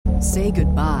Say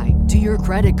goodbye to your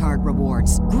credit card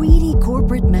rewards. Greedy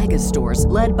corporate mega stores,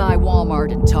 led by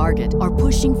Walmart and Target, are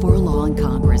pushing for a law in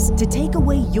Congress to take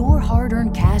away your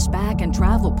hard-earned cash back and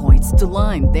travel points to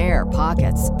line their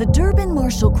pockets. The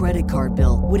Durbin-Marshall credit card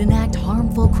bill would enact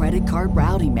harmful credit card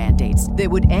routing mandates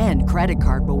that would end credit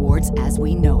card rewards as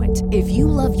we know it. If you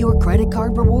love your credit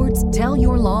card rewards, tell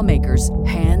your lawmakers,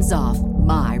 hands off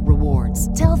my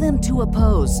rewards. Tell them to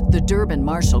oppose the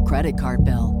Durbin-Marshall credit card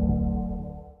bill.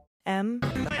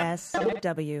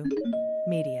 MSW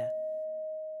Media.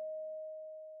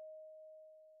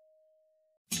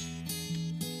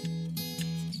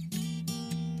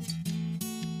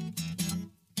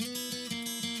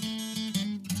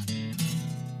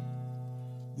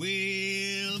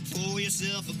 Well, pour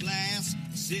yourself a glass,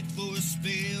 sit for a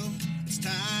spill. It's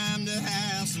time to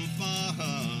have some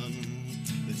fun.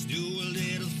 Let's do a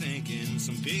little thinking,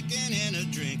 some picking and a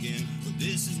drinking. But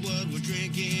this is what we're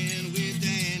drinking with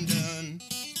Dan Dunn.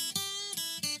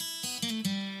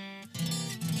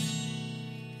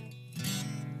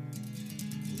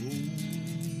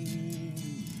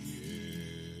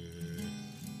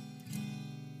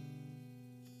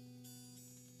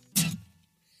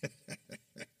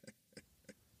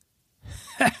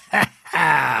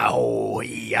 Oh,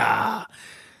 yeah.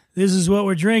 This is what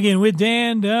we're drinking with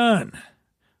Dan Dunn.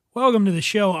 Welcome to the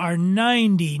show, our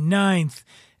 99th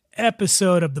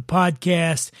episode of the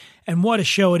podcast. And what a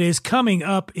show it is. Coming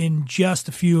up in just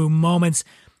a few moments,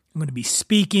 I'm going to be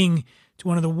speaking to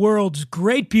one of the world's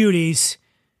great beauties.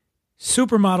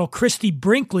 Supermodel Christie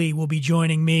Brinkley will be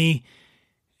joining me.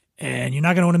 And you're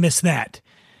not going to want to miss that.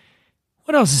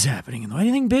 What else is happening in the world?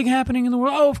 Anything big happening in the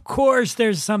world? Oh, of course,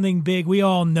 there's something big. We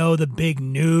all know the big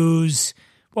news.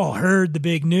 We've all heard the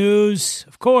big news,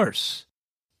 of course.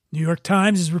 New York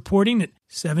Times is reporting that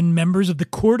 7 members of the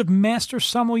Court of Master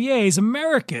Sommeliers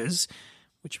Americas,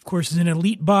 which of course is an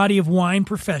elite body of wine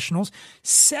professionals,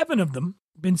 7 of them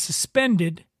have been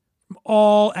suspended from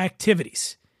all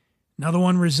activities. Another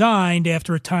one resigned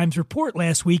after a Times report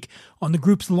last week on the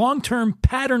group's long-term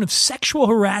pattern of sexual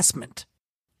harassment.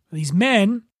 These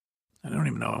men, I don't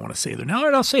even know I want to say their name. All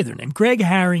right, I'll say their name. Greg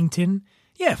Harrington.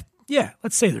 Yeah,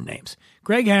 let's say their names.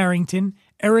 Greg Harrington,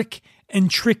 Eric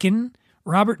Entricken,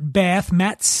 Robert Bath,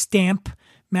 Matt Stamp,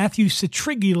 Matthew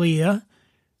Citriglia,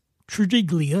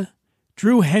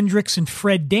 Drew Hendricks, and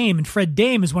Fred Dame. And Fred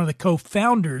Dame is one of the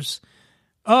co-founders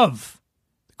of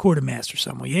the Court of Master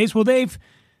Sommeliers. Well, they're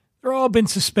all been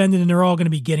suspended, and they're all going to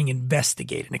be getting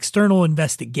investigated, an external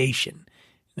investigation.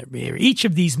 Each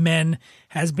of these men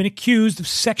has been accused of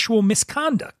sexual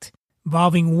misconduct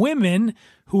involving women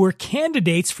who were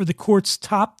candidates for the court's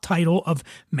top title of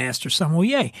Master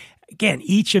Sommelier. Again,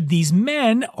 each of these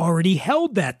men already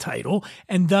held that title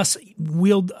and thus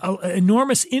wielded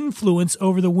enormous influence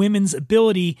over the women's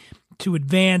ability to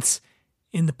advance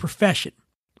in the profession.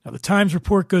 Now, the Times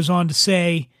report goes on to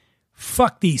say,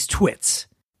 fuck these twits.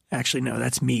 Actually, no,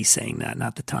 that's me saying that,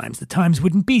 not the Times. The Times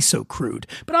wouldn't be so crude.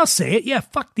 But I'll say it. Yeah,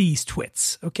 fuck these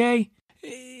twits, okay?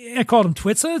 I called them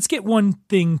twits. So let's get one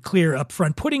thing clear up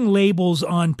front. Putting labels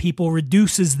on people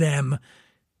reduces them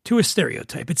to a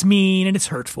stereotype. It's mean and it's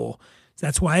hurtful.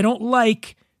 That's why I don't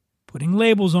like putting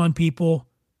labels on people.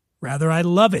 Rather, I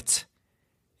love it.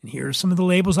 And here are some of the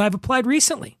labels I've applied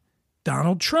recently.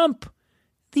 Donald Trump,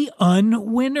 the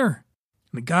unwinner.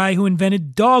 The guy who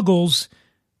invented doggles,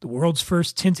 the world's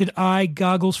first tinted eye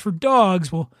goggles for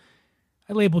dogs. Well,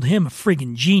 I labeled him a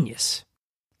friggin' genius.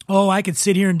 Oh, I could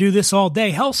sit here and do this all day.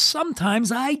 Hell,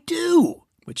 sometimes I do.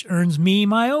 Which earns me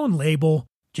my own label,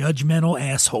 judgmental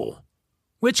asshole.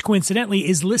 Which coincidentally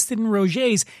is listed in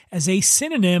Roget's as a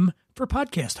synonym for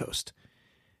podcast host.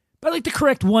 But I'd like to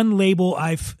correct one label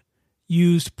I've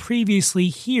used previously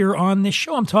here on this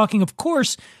show. I'm talking, of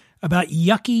course, about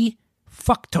yucky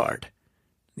fucktard.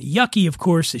 The yucky, of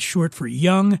course, is short for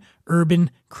young,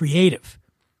 urban, creative.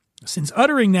 Since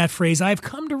uttering that phrase, I've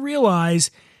come to realize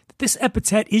that this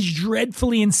epithet is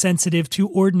dreadfully insensitive to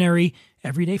ordinary,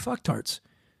 everyday fucktards.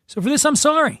 So for this, I'm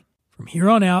sorry. From here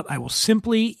on out, I will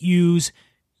simply use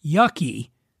yucky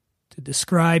to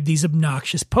describe these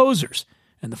obnoxious posers,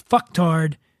 and the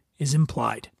fucktard is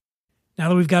implied. Now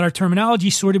that we've got our terminology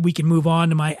sorted, we can move on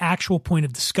to my actual point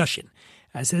of discussion.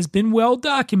 As has been well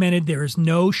documented, there is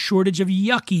no shortage of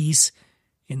yuckies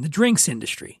in the drinks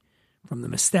industry. From the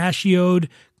mustachioed,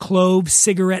 clove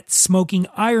cigarette-smoking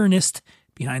ironist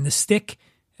behind the stick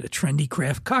at a trendy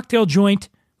craft cocktail joint,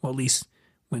 well, at least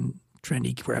when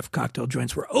trendy craft cocktail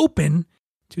joints were open,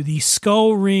 to the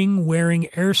skull ring wearing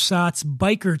ersatz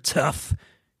biker tough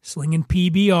slinging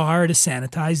PBR at a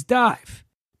sanitized dive.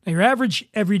 Now, your average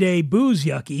everyday booze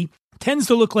yucky tends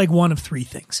to look like one of three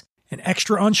things: an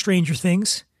extra on Stranger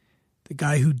Things, the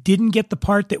guy who didn't get the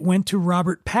part that went to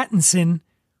Robert Pattinson,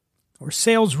 or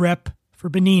sales rep for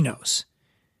Benino's.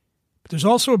 But there's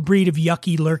also a breed of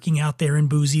yucky lurking out there in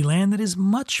boozy land that is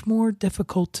much more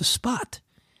difficult to spot.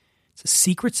 It's a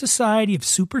secret society of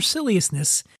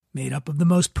superciliousness made up of the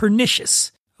most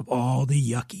pernicious of all the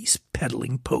yuckies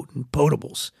peddling potent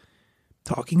potables.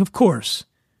 Talking, of course,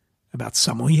 about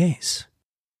sommeliers.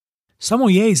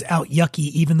 Sommeliers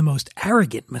out-yucky even the most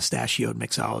arrogant mustachioed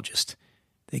mixologist.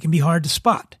 They can be hard to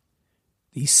spot.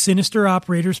 These sinister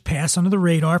operators pass under the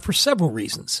radar for several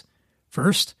reasons.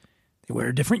 First, they wear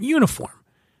a different uniform,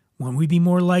 one we'd be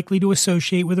more likely to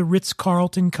associate with a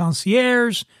Ritz-Carlton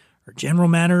concierge or general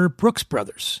manager Brooks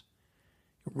Brothers.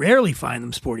 You rarely find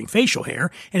them sporting facial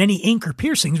hair, and any ink or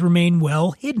piercings remain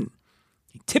well hidden.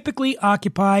 They typically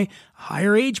occupy a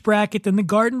higher age bracket than the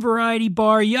garden variety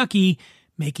bar yucky,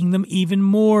 making them even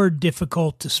more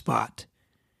difficult to spot.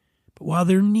 But while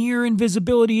their near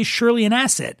invisibility is surely an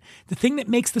asset, the thing that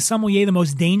makes the sommelier the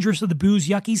most dangerous of the booze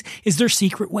yuckies is their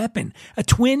secret weapon, a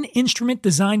twin instrument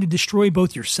designed to destroy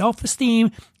both your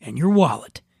self-esteem and your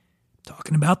wallet. I'm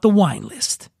talking about the wine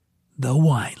list. The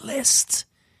wine list.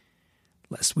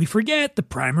 Lest we forget, the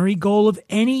primary goal of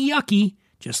any yucky,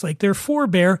 just like their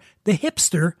forebear, the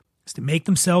hipster, is to make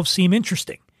themselves seem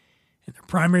interesting. And their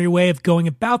primary way of going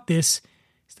about this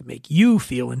is to make you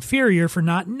feel inferior for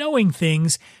not knowing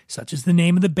things, such as the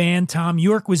name of the band Tom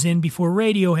York was in before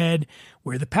Radiohead,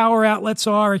 where the power outlets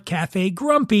are at Cafe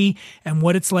Grumpy, and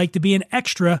what it's like to be an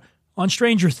extra on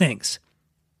Stranger Things.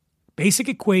 Basic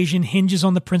equation hinges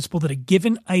on the principle that a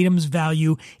given item's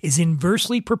value is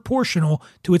inversely proportional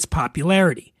to its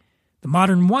popularity. The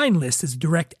modern wine list is a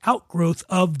direct outgrowth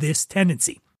of this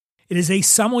tendency. It is a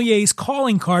sommelier's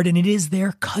calling card, and it is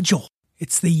their cudgel.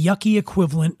 It's the yucky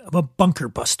equivalent of a bunker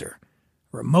buster,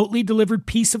 a remotely delivered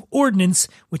piece of ordnance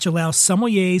which allows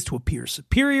sommeliers to appear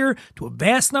superior to a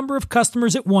vast number of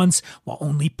customers at once while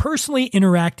only personally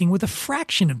interacting with a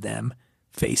fraction of them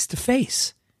face to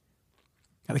face.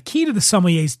 Now, the key to the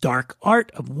sommelier's dark art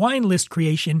of wine list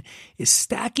creation is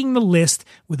stacking the list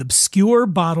with obscure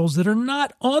bottles that are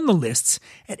not on the lists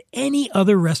at any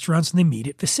other restaurants in the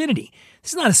immediate vicinity.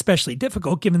 This is not especially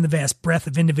difficult given the vast breadth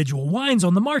of individual wines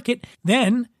on the market.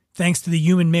 Then, thanks to the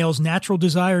human male's natural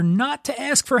desire not to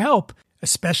ask for help,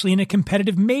 especially in a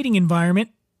competitive mating environment,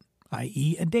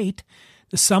 i.e. a date,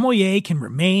 the sommelier can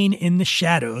remain in the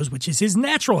shadows, which is his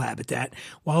natural habitat,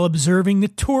 while observing the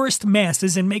tourist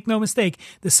masses. And make no mistake,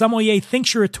 the sommelier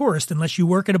thinks you're a tourist unless you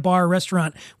work at a bar or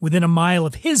restaurant within a mile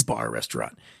of his bar or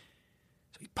restaurant.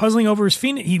 So he's puzzling over his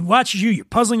he watches you, you're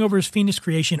puzzling over his fiendish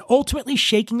creation, ultimately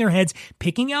shaking their heads,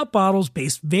 picking out bottles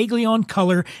based vaguely on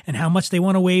color and how much they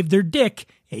want to wave their dick,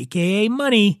 aka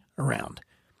money, around.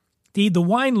 Indeed, the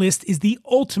wine list is the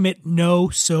ultimate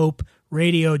no-soap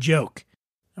radio joke.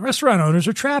 Restaurant owners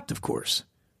are trapped, of course,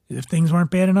 as if things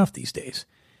aren't bad enough these days.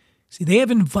 See, they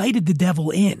have invited the devil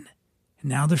in, and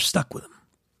now they're stuck with him.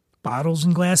 Bottles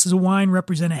and glasses of wine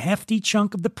represent a hefty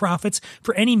chunk of the profits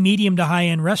for any medium to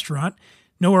high-end restaurant.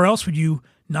 Nowhere else would you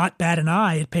not bat an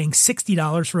eye at paying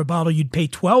 $60 for a bottle you'd pay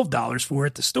 $12 for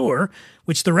at the store,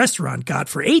 which the restaurant got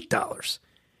for $8.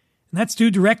 And that's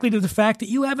due directly to the fact that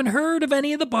you haven't heard of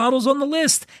any of the bottles on the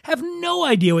list, have no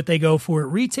idea what they go for at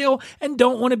retail, and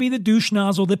don't want to be the douche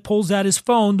nozzle that pulls out his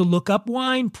phone to look up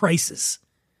wine prices.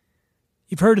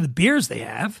 You've heard of the beers they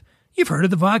have. You've heard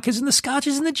of the vodkas and the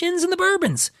scotches and the gins and the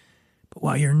bourbons. But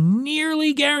while you're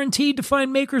nearly guaranteed to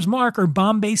find Maker's Mark or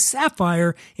Bombay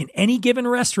Sapphire in any given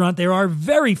restaurant, there are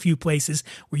very few places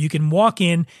where you can walk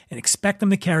in and expect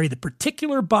them to carry the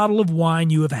particular bottle of wine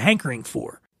you have a hankering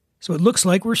for. So it looks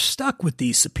like we're stuck with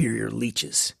these superior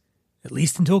leeches, at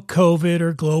least until COVID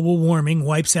or global warming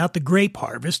wipes out the grape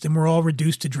harvest and we're all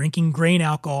reduced to drinking grain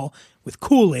alcohol with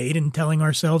Kool-Aid and telling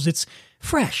ourselves its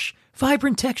fresh,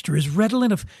 vibrant texture is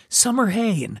redolent of summer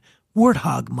hay and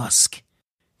warthog musk.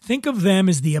 Think of them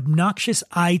as the obnoxious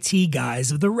IT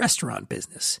guys of the restaurant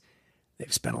business.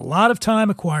 They've spent a lot of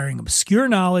time acquiring obscure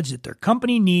knowledge that their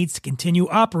company needs to continue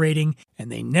operating,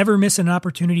 and they never miss an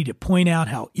opportunity to point out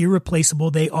how irreplaceable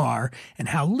they are and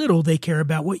how little they care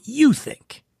about what you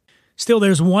think. Still,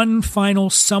 there's one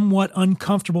final, somewhat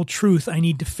uncomfortable truth I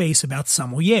need to face about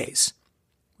sommeliers.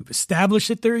 We've established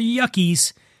that they're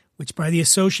yuckies, which by the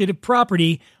associative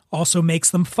property also makes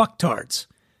them fucktards.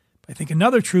 But I think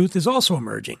another truth is also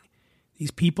emerging. These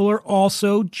people are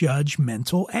also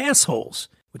judgmental assholes,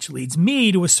 which leads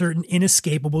me to a certain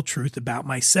inescapable truth about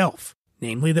myself.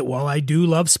 Namely that while I do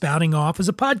love spouting off as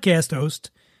a podcast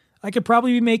host, I could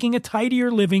probably be making a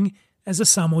tidier living as a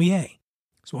sommelier.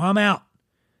 So I'm out.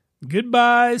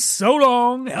 Goodbye, so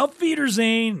long, auf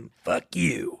Wiedersehen, fuck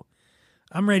you.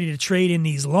 I'm ready to trade in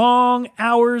these long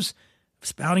hours of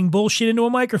spouting bullshit into a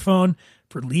microphone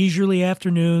for leisurely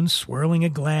afternoons, swirling a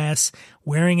glass,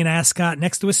 wearing an ascot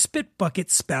next to a spit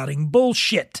bucket, spouting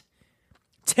bullshit.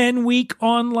 10-week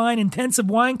online intensive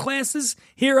wine classes,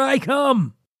 here I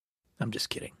come. I'm just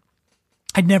kidding.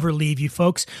 I'd never leave you,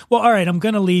 folks. Well, all right, I'm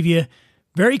going to leave you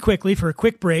very quickly for a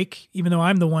quick break, even though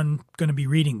I'm the one going to be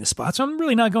reading the spot. So I'm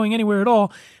really not going anywhere at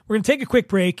all. We're going to take a quick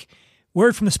break,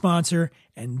 word from the sponsor,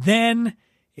 and then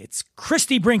it's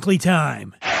Christie Brinkley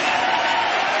time.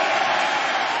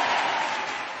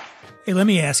 Hey, let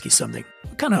me ask you something.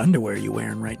 What kind of underwear are you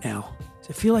wearing right now? Does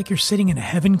it feel like you're sitting in a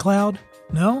heaven cloud?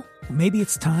 No? Well, maybe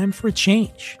it's time for a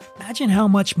change. Imagine how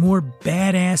much more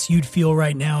badass you'd feel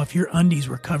right now if your undies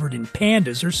were covered in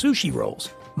pandas or sushi rolls.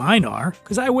 Mine are,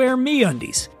 because I wear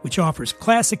MeUndies, which offers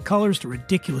classic colors to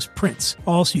ridiculous prints,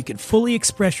 all so you can fully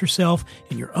express yourself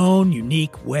in your own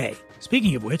unique way.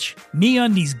 Speaking of which,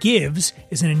 MeUndies Gives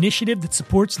is an initiative that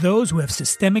supports those who have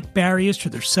systemic barriers to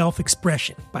their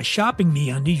self-expression. By shopping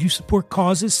MeUndies, you support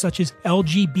causes such as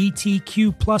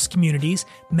LGBTQ+ communities,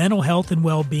 mental health and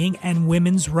well-being, and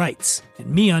women's rights.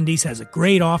 And MeUndies has a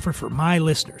great offer for my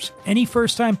listeners. Any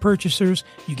first-time purchasers,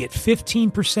 you get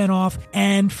 15% off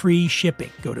and free shipping.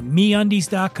 Go to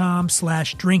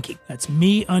MeUndies.com/drinking. That's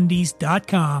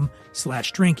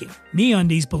MeUndies.com/drinking.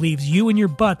 MeUndies believes you and your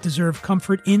butt deserve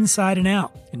comfort inside and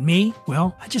out. And me,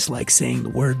 well, I just like saying the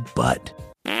word butt.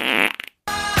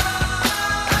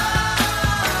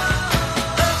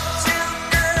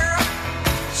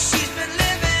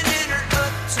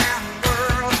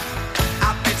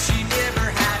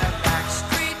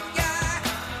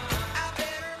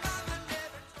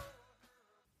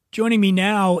 Joining me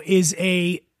now is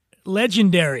a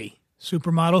legendary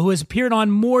supermodel who has appeared on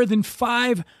more than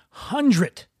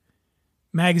 500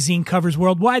 magazine covers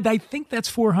worldwide. I think that's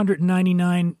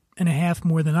 499 and a half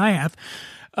more than I have.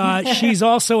 She's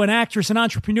also an actress, an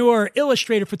entrepreneur,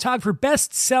 illustrator, photographer,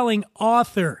 best-selling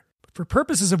author. For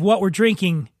purposes of what we're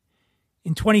drinking,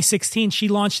 in 2016, she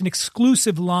launched an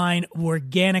exclusive line of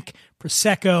organic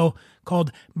Prosecco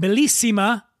called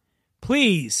Bellissima.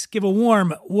 Please give a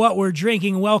warm what we're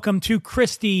drinking. Welcome to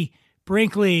Christie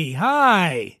Brinkley.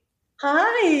 Hi.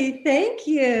 Hi, thank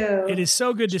you. It is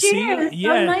so good to see you.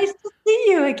 Yeah, so nice to see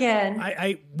you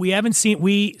again. We haven't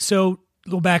seen so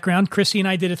little background. Christy and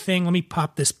I did a thing. Let me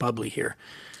pop this bubbly here.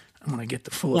 I want to get the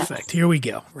full effect. Here we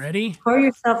go. Ready? Pour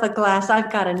yourself a glass.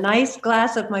 I've got a nice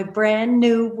glass of my brand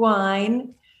new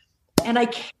wine, and I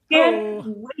can't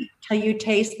wait till you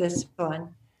taste this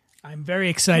one. I'm very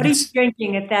excited. What are you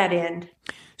drinking at that end?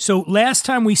 So last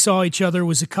time we saw each other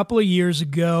was a couple of years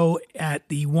ago at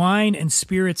the Wine and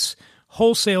Spirits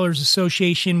Wholesalers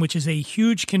Association, which is a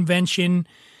huge convention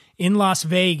in Las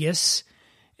Vegas.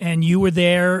 And you were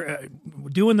there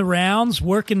doing the rounds,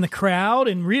 working the crowd,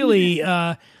 and really,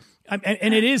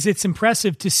 it's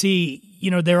impressive to see,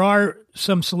 there are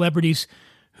some celebrities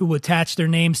who attach their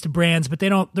names to brands, but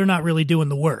they're not really doing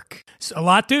the work. So a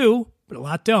lot do, but a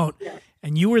lot don't. Yeah.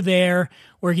 And you were there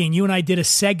working. You and I did a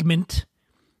segment.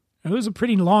 It was a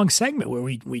pretty long segment where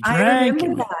we drank. I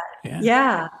remember that.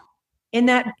 Yeah. In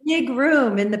that big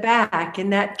room in the back, in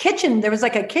that kitchen, there was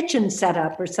like a kitchen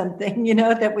setup or something,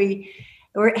 that we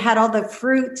had all the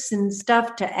fruits and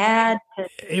stuff to add.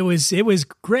 It was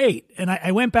great. And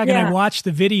I went back and I watched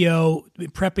the video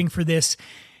prepping for this.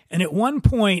 And at one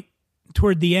point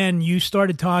toward the end, you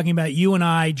started talking about you and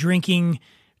I drinking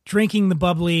the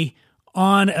bubbly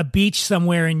on a beach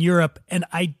somewhere in Europe, and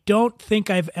I don't think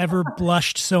I've ever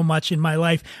blushed so much in my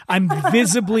life. I'm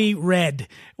visibly red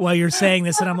while you're saying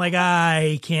this, and I'm like,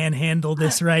 I can't handle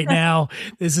this right now.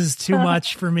 This is too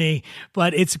much for me.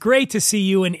 But it's great to see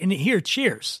you, and here,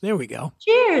 cheers. There we go.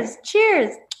 Cheers.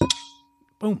 Cheers.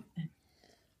 Boom.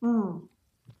 Mm.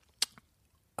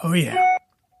 Oh, yeah.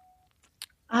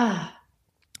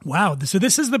 Wow. So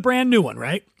this is the brand new one,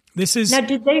 right? This is now.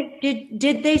 Did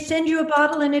they send you a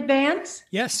bottle in advance?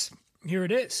 Yes, here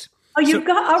it is. Oh, you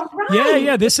got all right.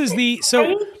 Yeah. This is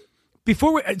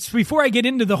before I get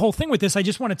into the whole thing with this, I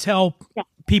just want to tell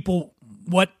people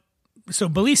what. So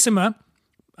Bellissima,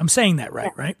 I'm saying that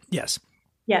right, right? Yes.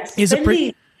 Yes. Is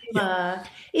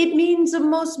it means the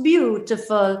most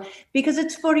beautiful because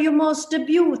it's for your most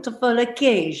beautiful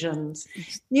occasions.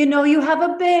 You have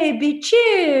a baby.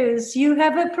 Cheers. You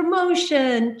have a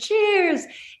promotion. Cheers.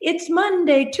 It's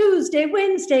Monday, Tuesday,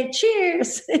 Wednesday.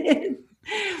 Cheers.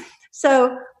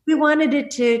 So we wanted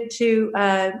it to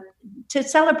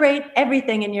celebrate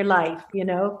everything in your life.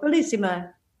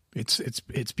 Bellissima.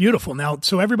 It's beautiful. Now,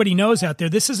 so everybody knows out there,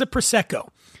 this is a Prosecco.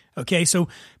 Okay, so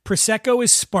Prosecco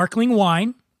is sparkling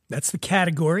wine. That's the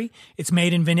category. It's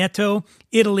made in Veneto,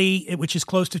 Italy, which is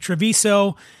close to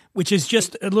Treviso, which is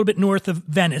just a little bit north of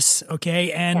Venice.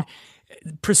 Okay. And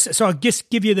so I'll just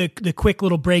give you the quick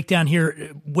little breakdown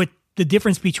here. What the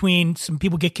difference between, some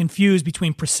people get confused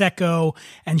between Prosecco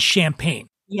and Champagne.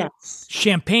 Yes.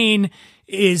 Champagne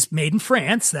is made in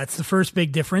France. That's the first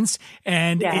big difference.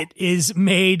 And it is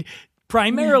made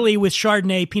primarily with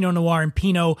Chardonnay, Pinot Noir, and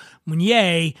Pinot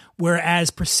Meunier, whereas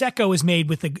Prosecco is made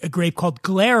with a grape called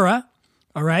Glera.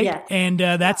 All right. Yeah. And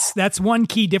that's one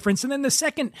key difference. And then the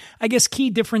second, I guess, key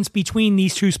difference between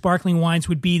these two sparkling wines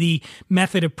would be the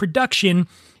method of production,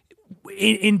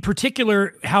 in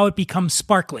particular, how it becomes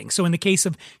sparkling. So in the case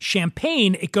of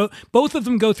Champagne, both of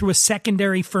them go through a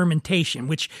secondary fermentation,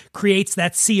 which creates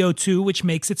that CO2, which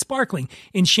makes it sparkling.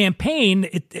 In Champagne,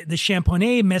 the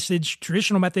Champagné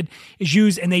traditional method is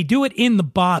used, and they do it in the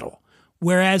bottle.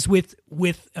 Whereas with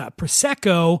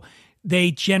Prosecco,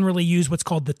 they generally use what's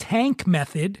called the tank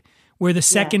method, where the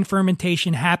second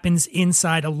fermentation happens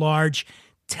inside a large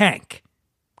tank.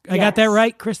 I got that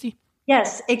right, Christie?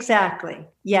 Yes, exactly.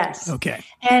 Yes. Okay.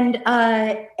 And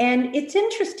it's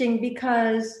interesting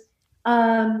because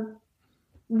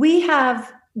we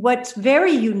have what's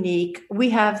very unique. We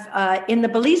have in the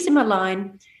Bellissima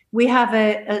line, we have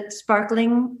a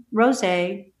sparkling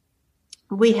rosé,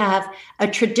 we have a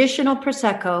traditional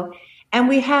Prosecco, and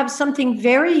we have something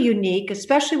very unique,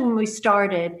 especially when we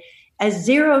started, a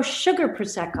zero sugar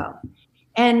Prosecco.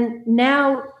 And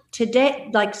now today,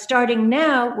 like starting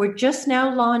now, we're just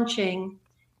now launching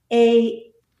a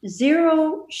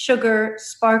zero sugar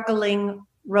sparkling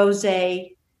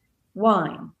rosé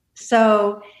wine.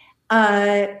 So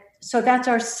that's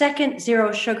our second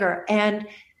zero sugar. And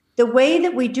the way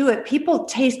that we do it, people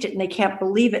taste it and they can't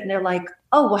believe it. And they're like,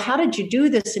 oh, well, how did you do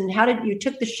this? And how did you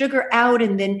took the sugar out?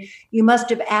 And then you must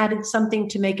have added something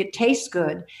to make it taste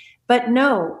good. But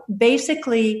no,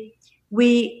 basically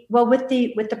with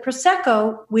the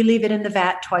Prosecco, we leave it in the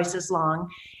vat twice as long.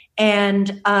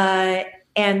 And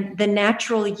the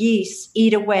natural yeasts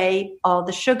eat away all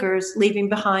the sugars, leaving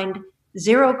behind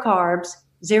zero carbs,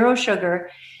 zero sugar.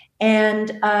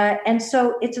 And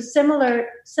so it's a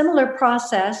similar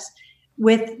process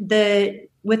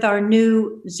with our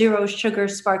new zero sugar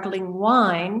sparkling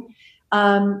wine.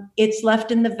 It's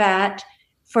left in the vat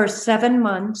for 7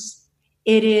 months.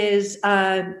 It is,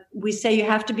 we say you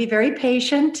have to be very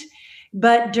patient,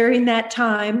 but during that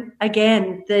time,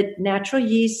 again, the natural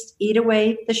yeast eat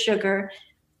away the sugar.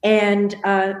 And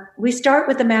we start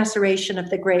with the maceration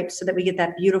of the grapes so that we get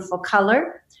that beautiful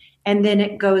color. And then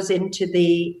it goes into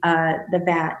the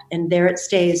vat, and there it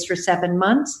stays for 7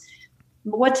 months.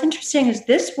 What's interesting is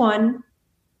this one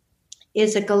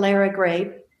is a Glera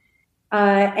grape,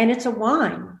 and it's a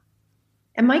wine.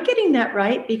 Am I getting that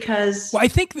right? Because I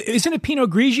think, isn't it Pinot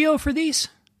Grigio for these?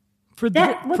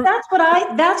 That's what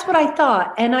I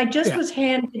thought, and I just was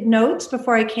handed notes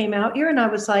before I came out here, and I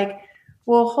was like,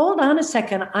 well, hold on a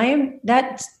second.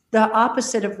 That's the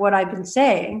opposite of what I've been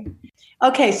saying.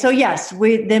 Okay, so yes,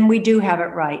 we do have it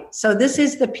right. So this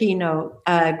is the Pinot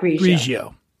Grigio.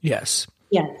 Grigio, yes.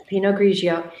 Yes, Pinot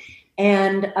Grigio.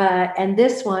 And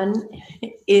this one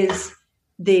is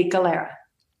the Glera.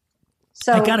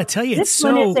 So I got to tell you, this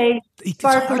one is a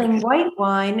sparkling white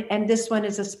wine, and this one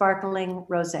is a sparkling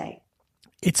rosé.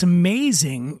 It's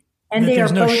amazing that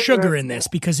there's no sugar in this,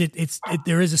 because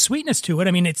there is a sweetness to it.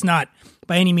 I mean, it's not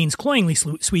by any means cloyingly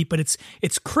sweet, but it's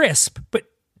crisp, but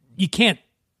you can't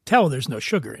tell there's no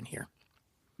sugar in here.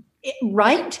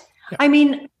 Right? Yeah. I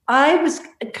mean, I was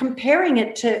comparing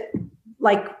it to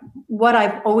like what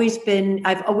I've always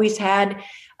had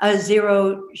a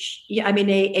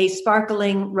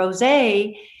sparkling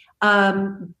rosé,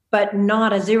 but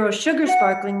not a zero sugar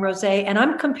sparkling rosé. And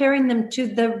I'm comparing them to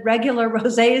the regular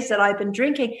rosés that I've been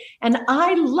drinking. And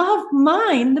I love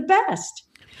mine the best.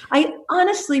 I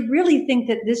honestly really think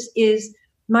that this is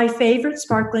my favorite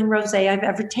sparkling rosé I've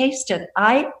ever tasted.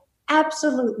 I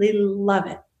absolutely love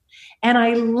it. And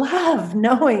I love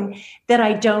knowing that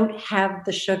I don't have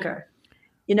the sugar.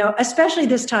 You know, especially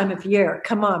this time of year.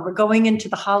 Come on, we're going into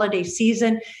the holiday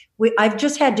season. I've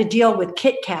just had to deal with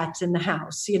Kit Kats in the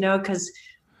house, you know, because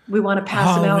we want to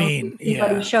pass Halloween, them out.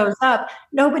 Nobody shows up.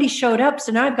 Nobody showed up,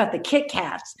 so now I've got the Kit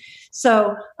Kats.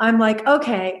 So I'm like,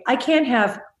 okay, I can't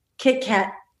have Kit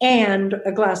Kat and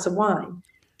a glass of wine,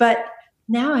 but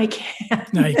now I can.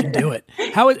 Now you can do it.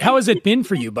 How has it been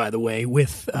for you, by the way,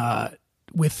 with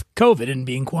COVID and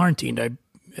being quarantined?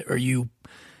 Are you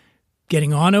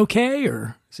getting on okay,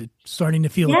 or is it starting to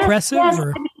feel oppressive? Yes.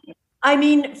 Or? I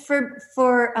mean, for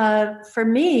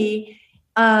me,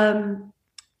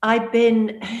 I've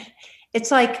been. It's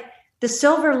like the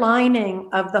silver lining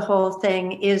of the whole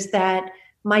thing is that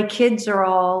my kids are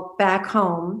all back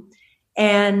home,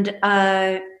 and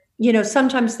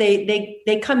sometimes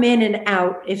they come in and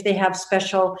out if they have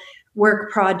special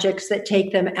work projects that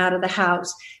take them out of the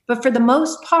house. But for the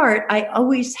most part, I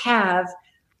always have,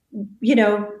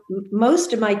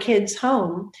 most of my kids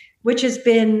home, which has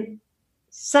been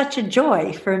such a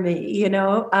joy for me,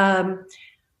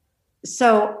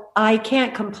 so I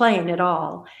can't complain at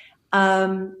all.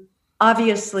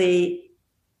 Obviously,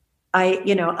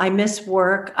 I miss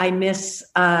work. I miss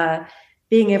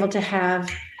being able to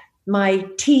have my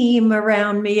team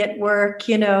around me at work.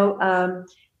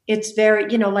 It's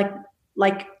very,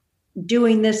 like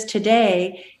doing this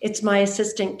today. It's my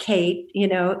assistant Kate,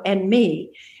 and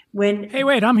me. Hey,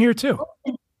 wait, I'm here too.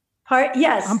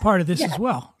 Yes, I'm part of this as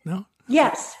well. No.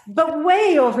 Yes, but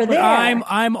way over there.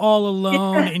 I'm all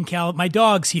alone in Cal. My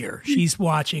dog's here. She's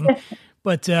watching.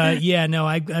 But I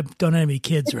don't have any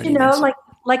kids or anything.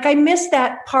 Like I miss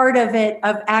that part of it,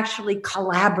 of actually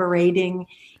collaborating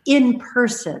in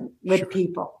person with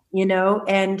people,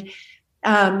 and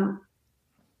I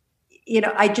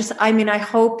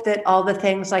hope that all the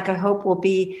things, like I hope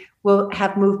we'll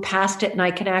have moved past it, and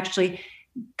I can actually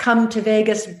come to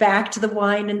Vegas, back to the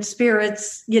wine and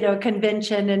spirits,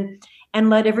 convention, and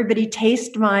let everybody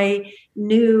taste my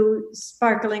new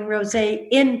sparkling rosé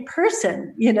in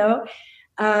person,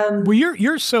 Well,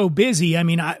 you're so busy. I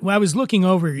mean, I was looking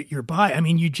over your bio. I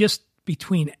mean, you just,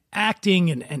 between acting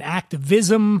and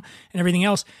activism and everything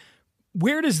else,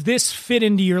 where does this fit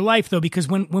into your life though? Because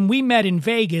when we met in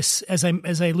Vegas, as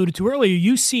I alluded to earlier,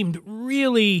 you seemed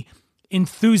really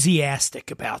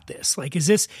enthusiastic about this. Like, is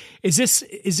this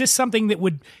something that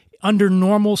would, under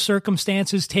normal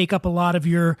circumstances, take up a lot of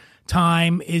your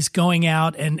time, is going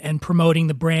out and promoting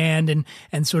the brand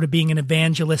and sort of being an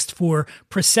evangelist for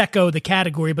Prosecco, the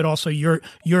category, but also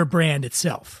your brand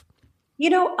itself?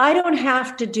 I don't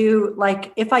have to do,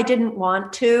 like, if I didn't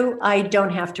want to, I don't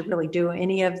have to really do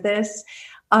any of this.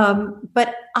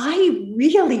 But I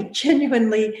really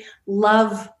genuinely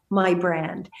love my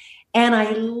brand. And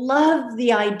I love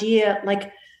the idea,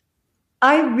 like,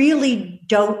 I really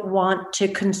don't want to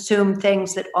consume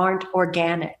things that aren't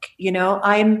organic.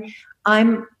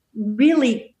 I'm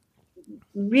really,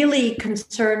 really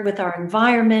concerned with our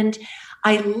environment.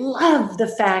 I love the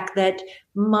fact that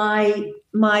my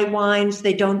wines,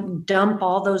 they don't dump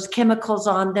all those chemicals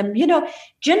on them.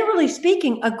 Generally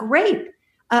speaking, a grape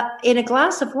in a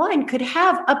glass of wine could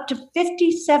have up to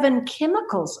 57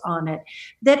 chemicals on it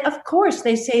that, of course,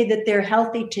 they say that they're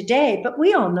healthy today, but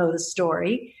we all know the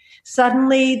story.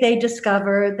 Suddenly they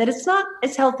discover that it's not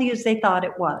as healthy as they thought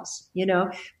it was,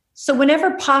 So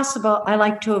whenever possible, I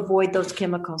like to avoid those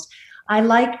chemicals. I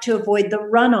like to avoid the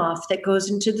runoff that goes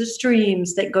into the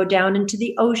streams, that go down into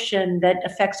the ocean, that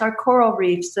affects our coral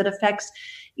reefs, that affects,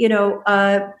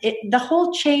 the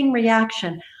whole chain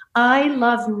reaction. I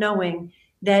love knowing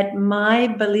that my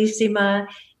Bellissima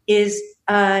is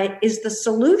the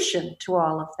solution to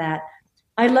all of that.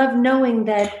 I love knowing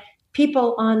that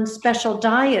people on special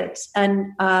diets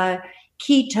and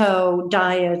keto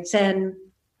diets and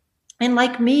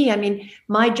like me, I mean,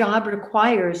 my job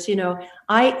requires,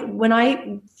 when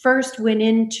I first went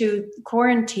into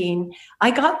quarantine, I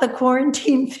got the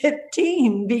quarantine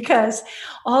 15 because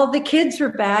all the kids were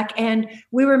back and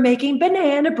we were making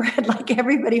banana bread, like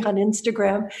everybody on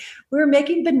Instagram. We were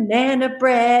making banana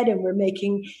bread and we're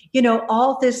making,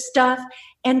 all this stuff,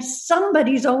 and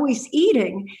somebody's always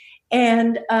eating.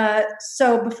 And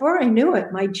so before I knew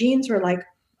it, my jeans were like,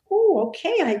 oh,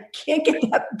 okay, I can't get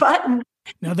that button.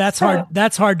 No, that's hard.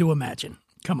 That's hard to imagine.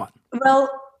 Come on. Well,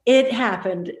 it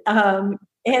happened.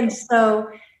 And so,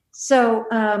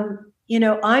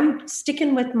 I'm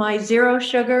sticking with my zero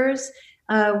sugars.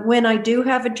 When I do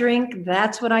have a drink,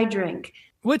 that's what I drink.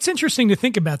 Well, it's interesting to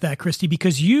think about that, Christie,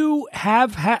 because you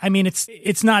have I mean,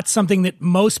 it's not something that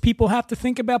most people have to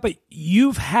think about, but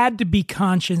you've had to be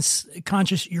conscious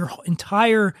your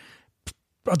entire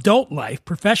adult life,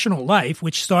 professional life,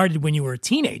 which started when you were a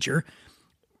teenager,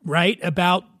 right?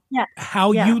 About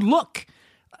how you look.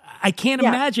 I can't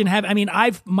imagine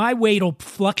my weight will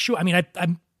fluctuate. I mean,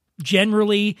 I'm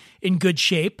generally in good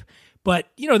shape, but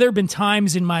there have been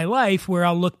times in my life where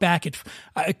I'll look back at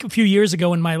a few years ago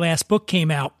when my last book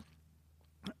came out.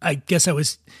 I guess I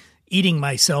was eating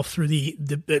myself through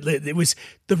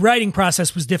the writing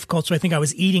process was difficult. So I think I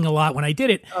was eating a lot when I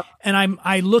did it. And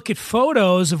I look at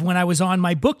photos of when I was on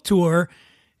my book tour,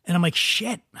 and I'm like,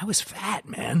 shit, I was fat,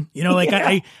 man.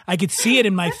 I could see it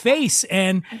in my face.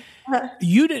 And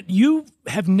you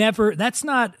have never, that's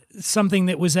not something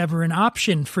that was ever an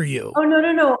option for you. Oh,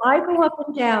 no. I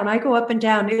go up and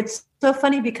down. so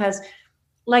funny because,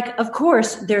 like, of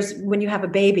course, there's when you have a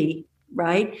baby,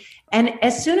 right? And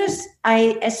as soon as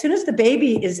the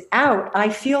baby is out, I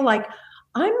feel like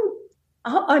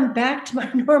I'm back to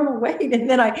my normal weight. And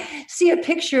then I see a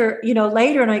picture,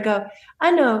 later, and I go,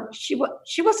 I know she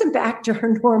wasn't back to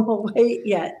her normal weight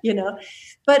yet,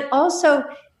 but also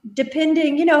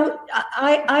depending,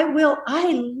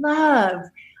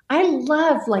 I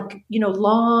love like,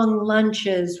 long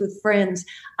lunches with friends.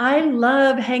 I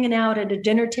love hanging out at a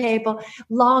dinner table,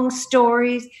 long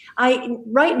stories.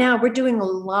 Right now we're doing a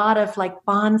lot of like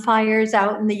bonfires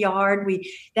out in the yard.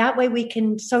 That way we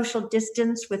can social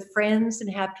distance with friends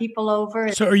and have people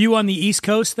over. So are you on the East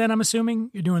Coast then, I'm assuming?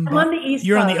 You're doing I'm on the East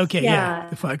You're Coast. on the, okay, yeah.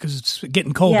 Because it's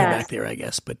getting colder back there, I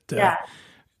guess. But but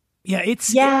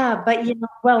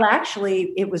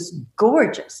actually it was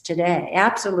gorgeous today.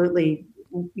 Absolutely.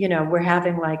 We're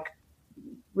having like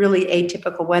really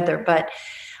atypical weather, but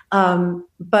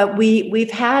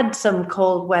we've had some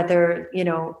cold weather,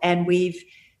 and we've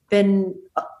been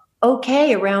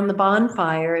okay around the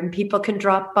bonfire, and people can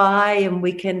drop by and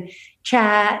we can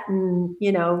chat and,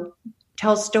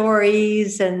 tell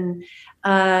stories. And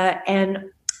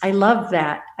I love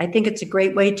that. I think it's a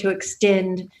great way to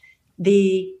extend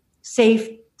the safe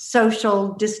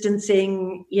social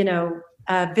distancing,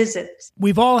 visits.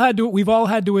 We've all had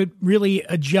to really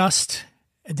adjust,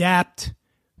 adapt,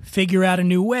 figure out a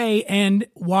new way. And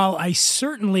while I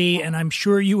certainly, and I'm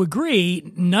sure you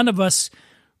agree, none of us,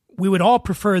 we would all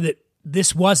prefer that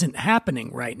this wasn't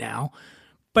happening right now.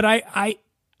 But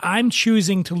I'm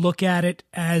choosing to look at it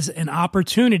as an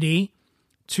opportunity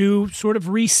to sort of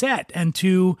reset and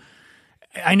to,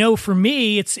 I know for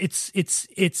me,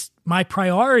 it's my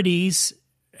priorities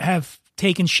have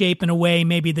taken shape in a way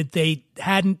maybe that they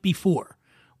hadn't before.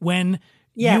 When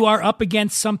you are up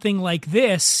against something like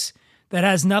this that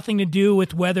has nothing to do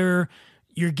with whether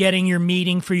you're getting your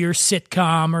meeting for your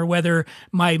sitcom or whether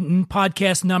my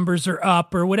podcast numbers are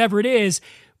up or whatever it is,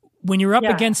 when you're up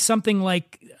against something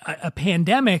like a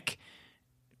pandemic,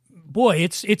 boy,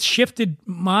 it's shifted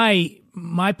my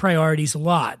priorities a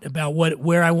lot about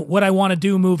what I want to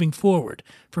do moving forward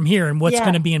from here and what's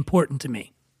going to be important to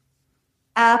me.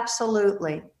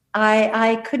 Absolutely.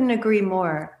 I couldn't agree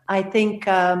more. I think,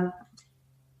 I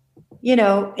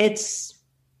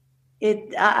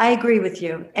agree with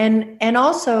you. And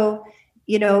also,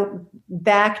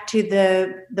 back to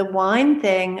the wine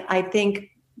thing, I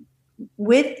think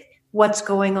with what's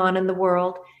going on in the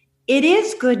world, it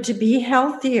is good to be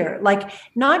healthier, like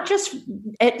not just,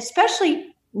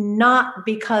 especially not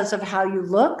because of how you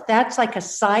look. That's like a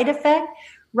side effect.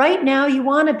 Right now, you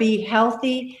want to be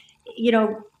healthy.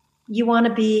 You want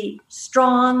to be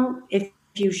strong. If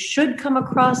you should come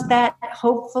across that,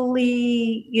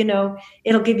 hopefully,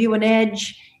 it'll give you an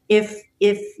edge if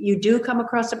you do come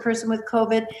across a person with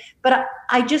COVID. But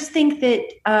I just think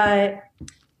that,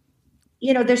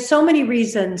 there's so many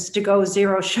reasons to go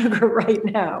zero sugar right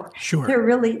now. Sure. They're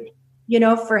really,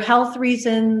 for health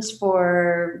reasons,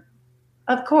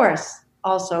 of course,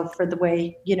 also for the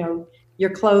way, your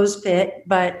clothes fit.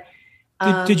 But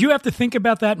did you have to think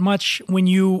about that much when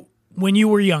you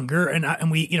were younger?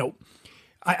 And we,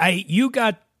 you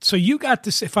got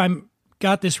this, if I'm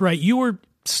got this right, you were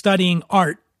studying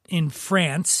art in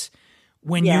France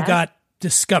when you got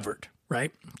discovered,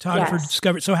 right? Photographer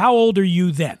discovered. So how old are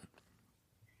you then?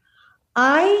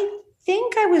 I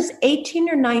think I was 18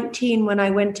 or 19 when I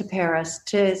went to Paris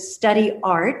to study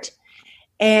art.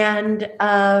 And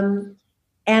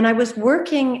I was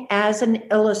working as an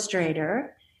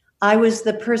illustrator. I was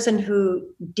the person who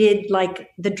did like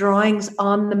the drawings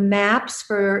on the maps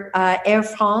for Air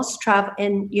France travel,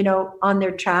 and on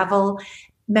their travel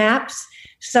maps.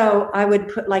 So I would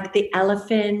put like the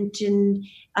elephant and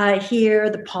here,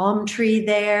 the palm tree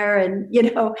there, and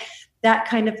that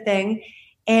kind of thing.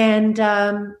 And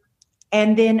I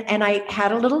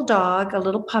had a little dog, a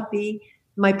little puppy.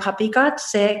 My puppy got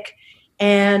sick.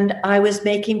 And I was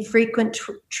making frequent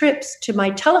trips to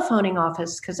my telephoning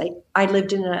office because I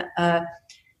lived in a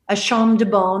chambre de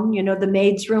bonne, the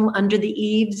maid's room under the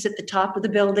eaves at the top of the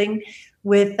building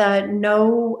with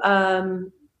no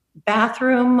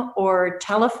bathroom or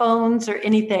telephones or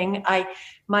anything.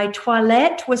 My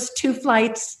toilette was 2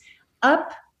 flights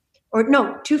up, or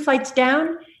no, 2 flights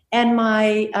down, and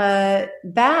my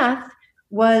bath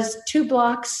was 2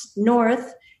 blocks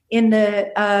north in the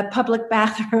public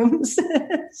bathrooms.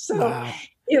 So wow.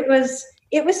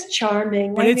 It was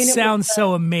charming. But it sounds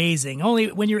so amazing.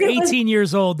 Only when you're 18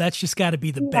 years old, that's just got to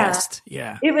be the best.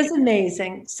 Yeah. It was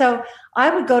amazing. So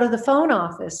I would go to the phone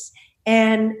office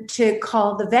and to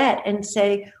call the vet and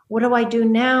say, what do I do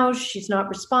now? She's not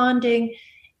responding.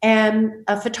 And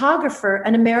a photographer,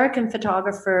 an American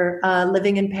photographer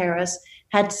living in Paris,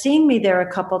 had seen me there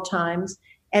a couple times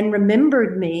and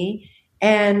remembered me.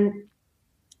 And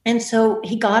so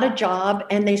he got a job,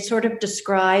 and they sort of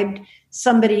described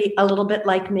somebody a little bit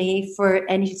like me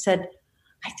and he said,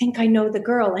 I think I know the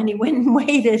girl. And he went and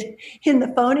waited in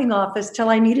the phoning office till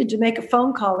I needed to make a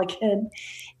phone call again.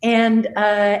 And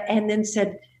then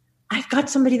said, I've got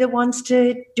somebody that wants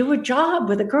to do a job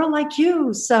with a girl like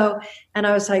you. So, and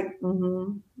I was like,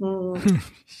 Sure.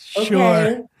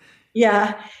 Okay.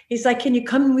 Yeah. He's like, can you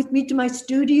come with me to my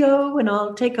studio and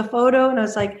I'll take a photo? And I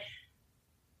was like,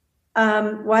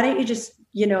 why don't you just,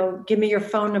 give me your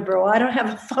phone number? Well, I don't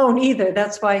have a phone either.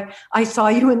 That's why I saw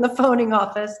you in the phoning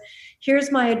office.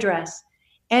 Here's my address.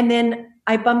 And then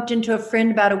I bumped into a friend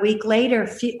about a week later.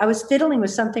 I was fiddling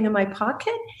with something in my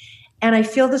pocket, and I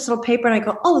feel this little paper, and I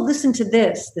go, oh, listen to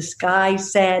this. This guy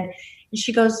said, and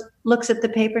she goes, looks at the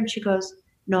paper, and she goes,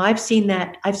 no, I've seen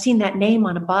that name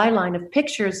on a byline of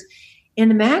pictures in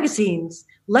the magazines.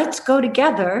 Let's go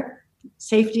together,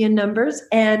 safety in numbers.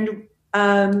 And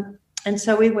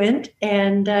so we went,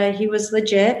 and he was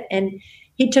legit, and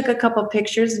he took a couple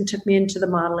pictures and took me into the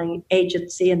modeling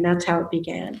agency, and that's how it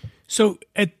began. So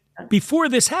before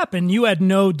this happened, you had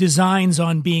no designs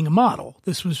on being a model.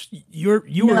 This was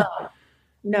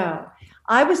No.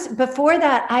 Before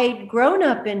that, I'd grown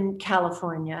up in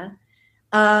California.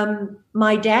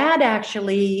 My dad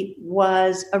actually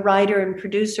was a writer and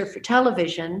producer for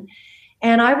television,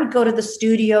 and I would go to the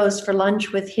studios for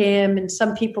lunch with him, and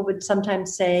some people would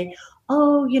sometimes say,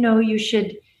 oh, you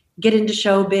should get into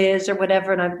showbiz or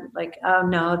whatever. And I'm like, oh,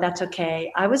 no, that's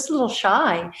okay. I was a little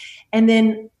shy. And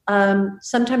then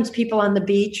sometimes people on the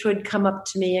beach would come up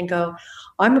to me and go,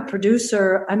 I'm a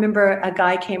producer. I remember a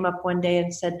guy came up one day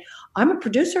and said, I'm a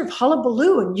producer of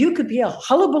Hullabaloo, and you could be a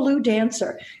Hullabaloo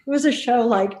dancer. It was a show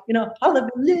like,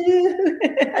 Hullabaloo.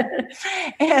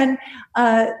 And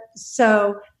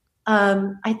so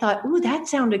I thought, ooh, that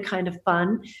sounded kind of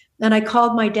fun. And I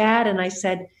called my dad and I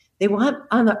said, they want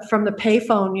from the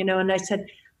payphone, and I said,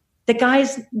 the guy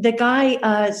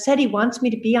said he wants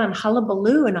me to be on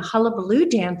Hullabaloo and a Hullabaloo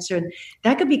dancer, and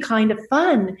that could be kind of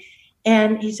fun.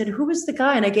 And he said, who was the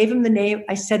guy? And I gave him the name.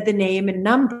 I said the name and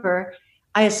number.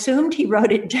 I assumed he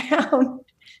wrote it down.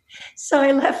 So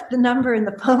I left the number in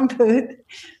the phone booth.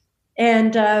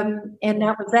 And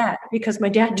that was that, because my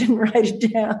dad didn't write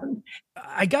it down.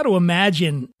 I got to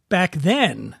imagine back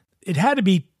then it had to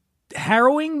be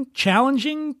harrowing,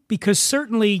 challenging, because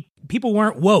certainly people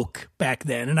weren't woke back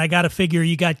then. And I got to figure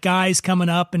you got guys coming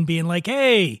up and being like,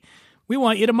 hey, we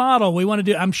want you to model. We want to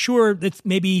do, I'm sure that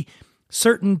maybe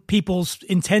certain people's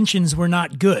intentions were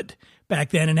not good back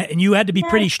then. And you had to be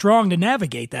pretty strong to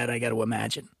navigate that, I got to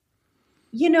imagine.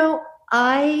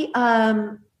 I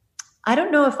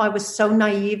don't know if I was so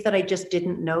naive that I just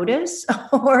didn't notice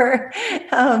or,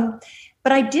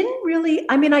 but I didn't really,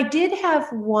 I did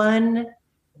have one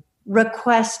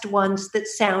request once that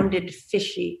sounded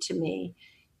fishy to me,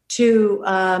 to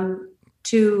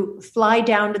fly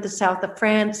down to the south of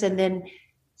France, and then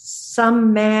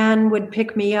some man would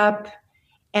pick me up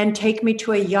and take me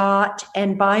to a yacht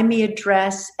and buy me a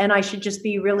dress, and I should just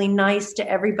be really nice to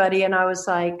everybody. And I was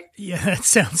like, yeah, that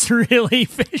sounds really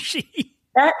fishy.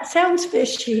 That sounds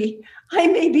fishy. I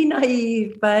may be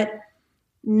naive, but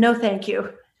no, thank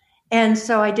you. And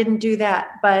so I didn't do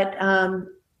that. But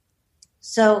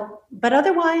but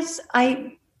otherwise,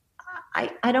 I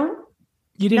don't.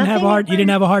 You didn't have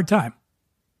a hard time.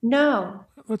 No,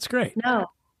 that's great. No.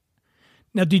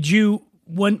 Now, did you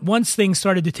once things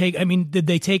started to take? Did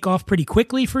they take off pretty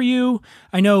quickly for you?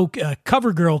 I know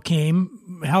CoverGirl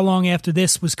came. How long after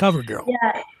this was CoverGirl?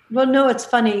 Yeah. Well, no, it's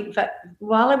funny. But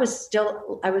while I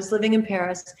was living in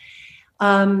Paris,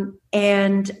 and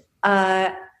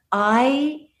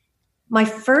my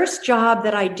first job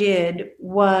that I did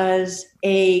was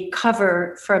a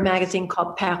cover for a magazine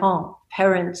called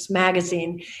Parents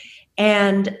Magazine.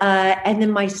 And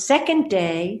then my second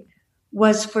day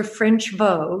was for French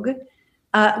Vogue,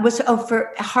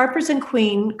 for Harper's and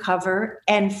Queen cover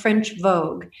and French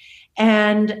Vogue.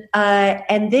 And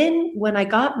then when I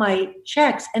got my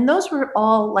checks, and those were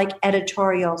all like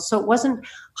editorial, so it wasn't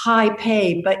high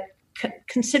pay, but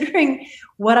considering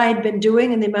what I had been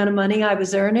doing and the amount of money I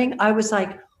was earning, I was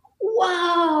like,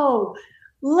 wow,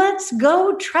 let's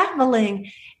go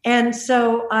traveling. And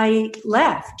so I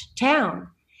left town,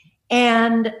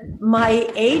 and my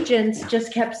agents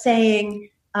just kept saying,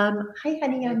 hi,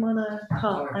 honey, I'm on a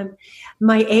call.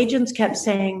 My agents kept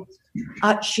saying,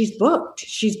 she's booked.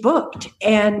 She's booked.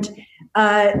 And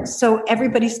so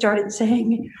everybody started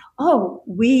saying, oh,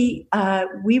 we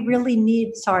really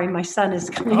need, sorry, my son is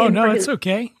coming in. Oh, no, it's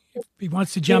okay. He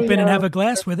wants to jump in and have a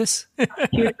glass with us.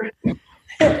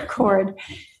 Cord.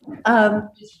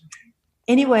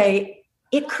 Anyway,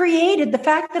 it created, the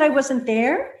fact that I wasn't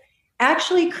there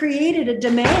actually created a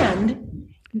demand.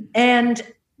 And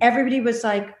everybody was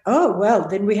like, oh, well,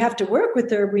 then we have to work with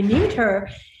her. We need her.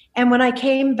 And when I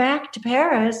came back to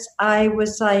Paris, I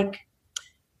was like,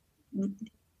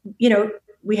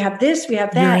 we have this, we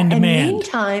have that. You're in and demand.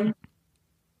 Meantime,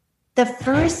 the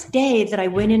first day that I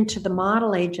went into the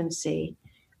model agency,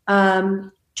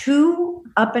 two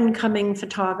up-and-coming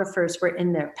photographers were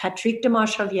in there, Patrick de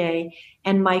Marchelier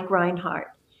and Mike Reinhardt.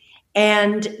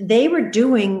 And they were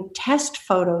doing test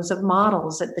photos of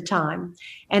models at the time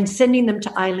and sending them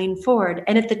to Eileen Ford.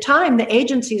 And at the time, the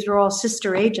agencies were all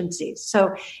sister agencies.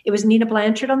 So it was Nina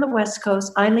Blanchard on the West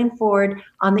Coast, Eileen Ford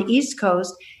on the East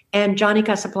Coast, and Johnny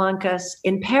Casablancas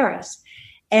in Paris.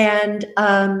 And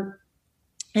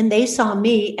they saw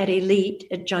me at Elite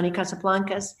at Johnny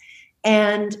Casablancas.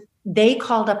 And they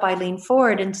called up Eileen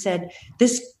Ford and said,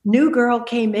 this new girl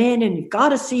came in and you've got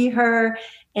to see her.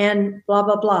 And blah,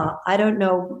 blah, blah. I don't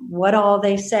know what all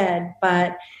they said,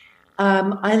 but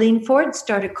Eileen Ford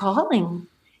started calling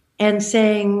and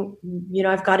saying,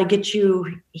 I've got to get you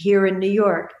here in New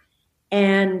York.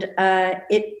 And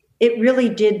it really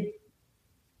did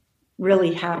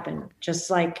really happen. Just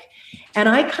like, and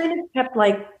I kind of kept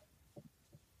like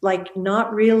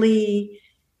not really,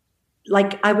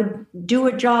 like I would do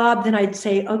a job, then I'd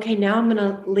say, okay, now I'm going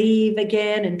to leave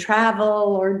again and travel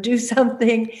or do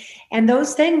something. And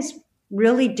those things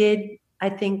really did, I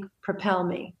think, propel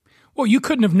me. Well, you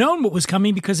couldn't have known what was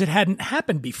coming because it hadn't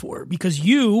happened before, because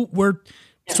you were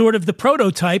sort of the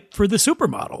prototype for the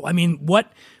supermodel. I mean,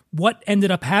 what ended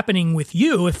up happening with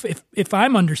you, if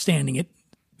I'm understanding it,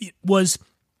 was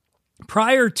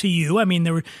prior to you. I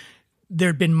mean,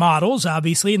 there'd been models,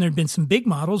 obviously, and there'd been some big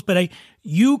models, but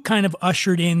you kind of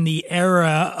ushered in the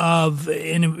era of,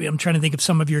 and I'm trying to think of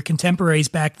some of your contemporaries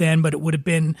back then, but it would have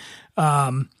been,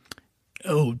 well,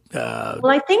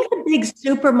 I think the big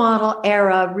supermodel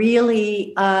era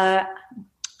really, I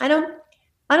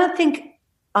don't think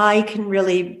I can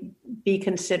really be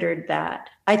considered that.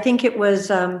 I think it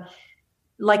was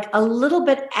like a little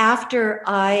bit after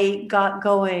I got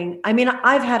going. I mean,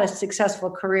 I've had a successful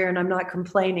career and I'm not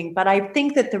complaining, but I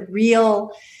think that the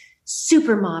real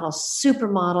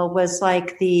supermodel was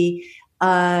like the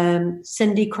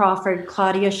Cindy Crawford,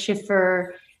 Claudia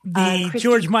Schiffer, the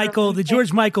George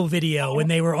Michael video when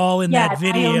they were all in that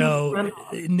video,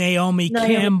 Naomi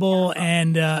Campbell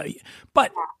and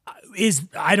but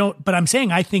I'm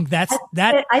saying I think that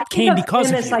came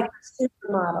because of you. Like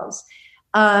supermodels.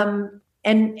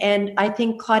 And I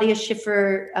think Claudia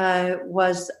Schiffer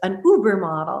was an Uber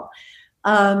model.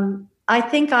 I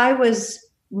think I was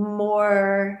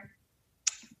more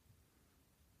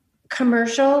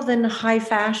commercial than high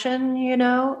fashion,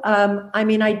 I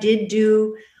mean, I did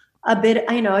do a bit,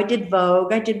 I did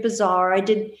Vogue, I did Bazaar, I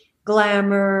did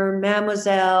Glamour,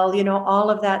 Mademoiselle, all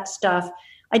of that stuff.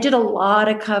 I did a lot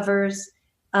of covers.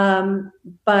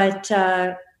 But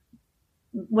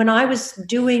when I was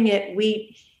doing it,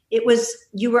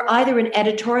 you were either an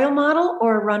editorial model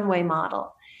or a runway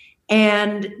model.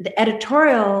 And the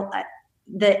editorial,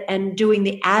 and doing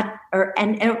the ad,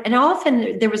 and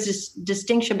often there was this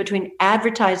distinction between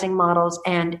advertising models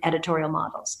and editorial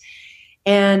models.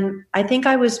 And I think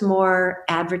I was more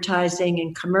advertising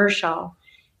and commercial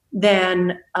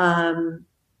than, and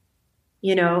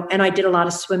I did a lot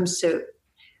of swimsuit,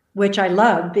 which I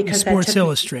love because Sports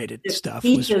Illustrated stuff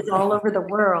was all over the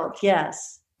world.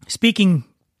 Yes. Speaking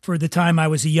for the time I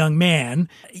was a young man,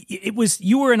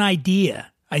 you were an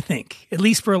idea, I think, at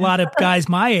least for a lot of guys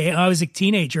my age. I was a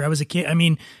teenager. I was a kid. I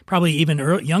mean, probably even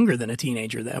younger than a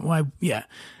teenager.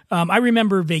 I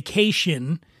remember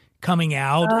Vacation coming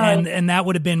out, and that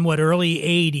would have been early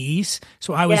 80s.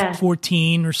 So I was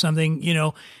 14 or something,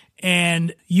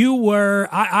 and you were,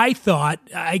 I thought,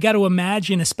 I got to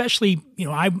imagine, especially,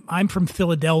 I'm from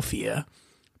Philadelphia,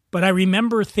 but I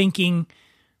remember thinking,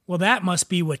 well, that must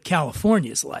be what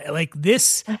California's like. Like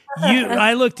this,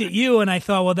 I looked at you and I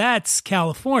thought, well, that's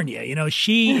California.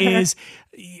 She is,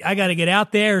 I got to get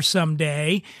out there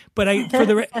someday. But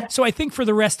so I think for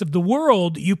the rest of the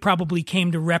world, you probably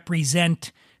came to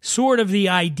represent sort of the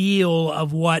ideal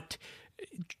of what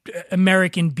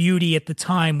American beauty at the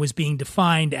time was being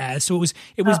defined as. So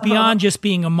it was beyond just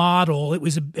being a model. It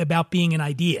was about being an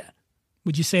idea.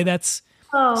 Would you say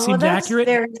seems accurate?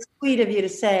 Very sweet of you to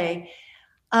say.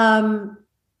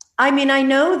 I mean, I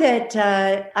know that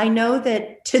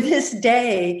to this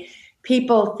day,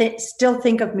 people still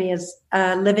think of me as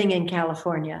living in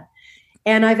California.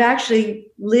 And I've actually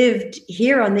lived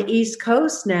here on the East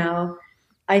Coast now,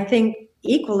 I think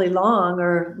equally long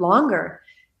or longer.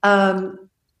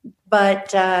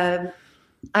 But I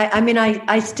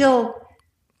still,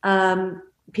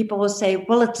 people will say,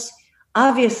 well, it's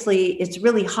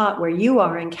really hot where you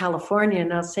are in California.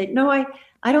 And I'll say, no,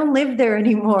 I don't live there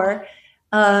anymore.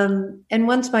 And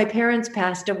once my parents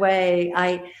passed away,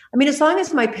 as long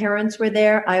as my parents were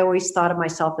there, I always thought of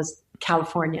myself as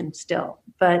Californian still.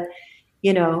 But,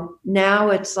 now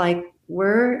it's like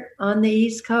we're on the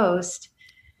East Coast.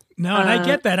 No, and I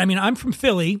get that. I mean, I'm from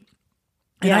Philly,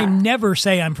 and I never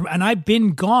say I'm from, and I've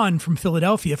been gone from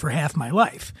Philadelphia for half my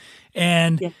life.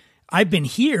 And I've been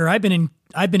here. I've been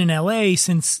in LA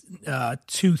since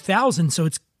 2000, so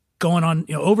it's going on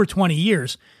over 20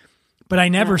 years. But I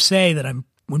never say that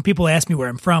when people ask me where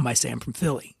I'm from, I say I'm from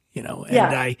Philly, and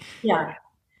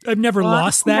I've never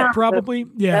lost that probably.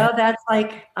 Yeah. Well, that's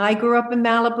like, I grew up in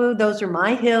Malibu. Those are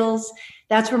my hills.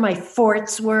 That's where my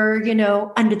forts were,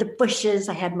 under the bushes.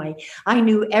 I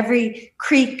knew every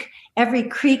creek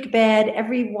bed,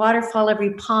 every waterfall,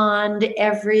 every pond,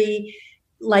 every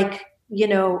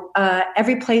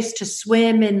place to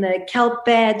swim in the kelp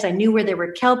beds. I knew where there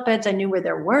were kelp beds. I knew where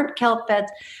there weren't kelp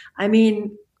beds. I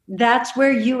mean, that's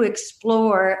where you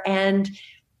explore, and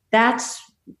that's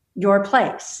your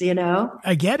place,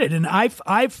 I get it. And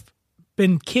I've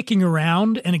been kicking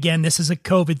around. And again, this is a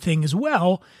COVID thing as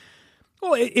well.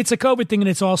 Well, it's a COVID thing. And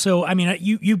it's also,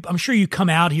 I'm sure you come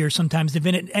out here sometimes to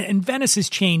Venice, and Venice has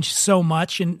changed so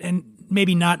much, and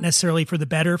maybe not necessarily for the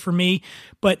better for me,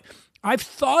 but I've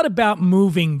thought about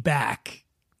moving back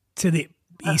to the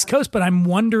East Coast, but I'm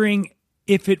wondering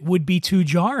if it would be too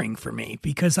jarring for me,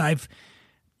 because I've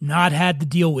not had to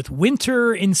deal with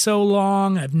winter in so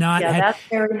long. I've not had. That's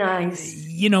very nice.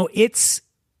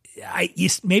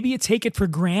 Maybe you take it for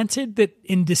granted that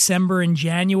in December and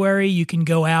January you can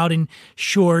go out in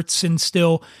shorts and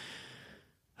still.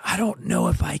 I don't know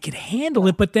if I could handle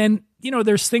it, but then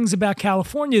there's things about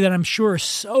California that I'm sure are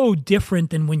so different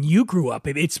than when you grew up.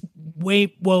 It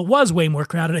was way more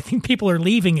crowded. I think people are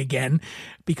leaving again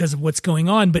because of what's going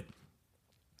on, but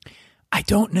I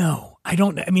don't know.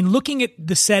 Looking at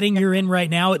the setting you're in right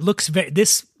now, it looks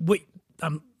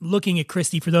I'm looking at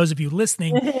Christie for those of you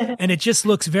listening, and it just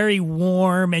looks very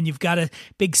warm, and you've got a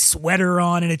big sweater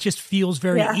on, and it just feels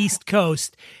very East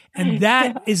Coast. And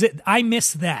that is it. I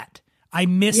miss that. I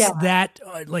miss that,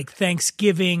 like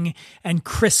Thanksgiving and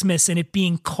Christmas and it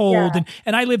being cold.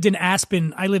 And I lived in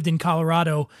Aspen. I lived in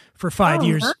Colorado for 5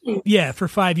 years. Nice. Yeah, for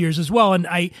 5 years as well. And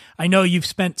I know you've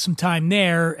spent some time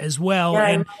there as well.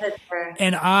 Yeah,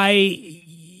 and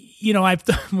I've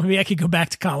maybe I could go back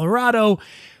to Colorado,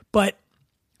 but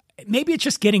maybe it's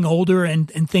just getting older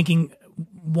and thinking,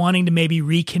 wanting to maybe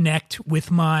reconnect with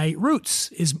my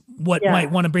roots is what might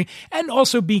want to bring, and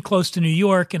also be close to New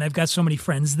York. And I've got so many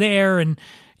friends there, and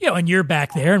and you're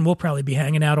back there, and we'll probably be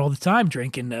hanging out all the time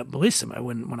drinking Bellissima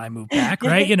when I move back,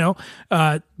 right?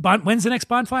 When's the next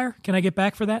bonfire? Can I get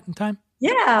back for that in time?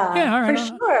 Yeah, all right, for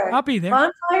sure. I'll be there.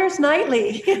 Bonfires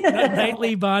nightly.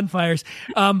 Nightly bonfires.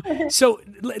 So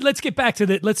let's get back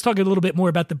to let's talk a little bit more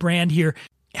about the brand here.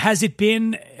 Have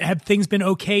things been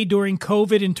okay during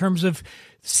COVID in terms of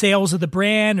sales of the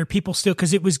brand, or people still,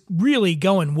 because it was really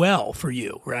going well for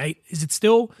you, right? Is it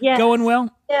still going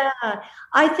well? Yeah,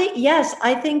 I think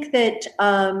that,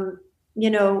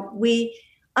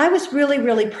 I was really,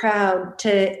 really proud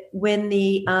to when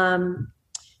we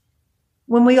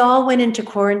all went into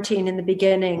quarantine in the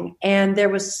beginning, and there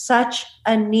was such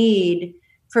a need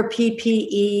for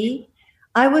PPE.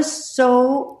 I was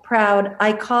so proud.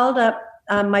 I called up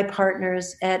my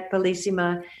partners at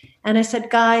Bellissima, and I said,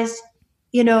 guys,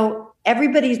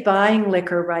 everybody's buying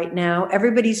liquor right now.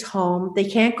 Everybody's home. They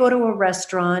can't go to a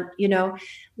restaurant.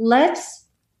 Let's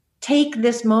take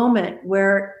this moment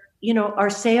where, our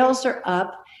sales are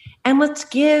up, and let's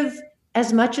give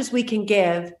as much as we can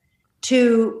give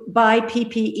to buy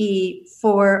PPE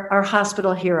for our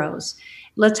hospital heroes.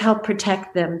 Let's help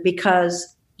protect them,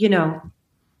 because,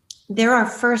 they're our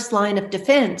first line of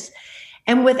defense.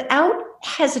 And without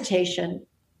hesitation,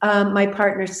 my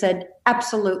partner said,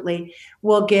 absolutely,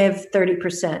 we'll give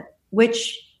 30%,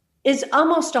 which is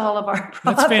almost all of our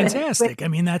profit. That's fantastic.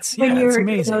 When that's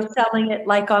amazing. Selling it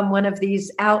like on one of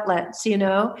these outlets,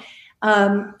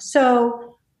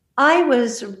 So I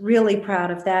was really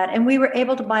proud of that. And we were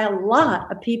able to buy a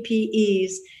lot of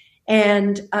PPEs,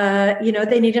 and,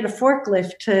 they needed a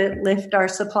forklift to lift our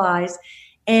supplies.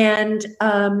 And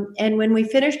when we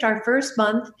finished our first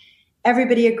month,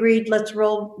 everybody agreed, let's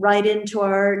roll right into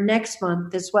our next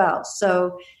month as well.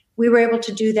 So we were able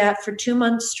to do that for 2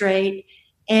 months straight.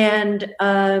 And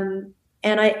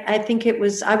I think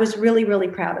I was really, really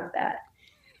proud of that.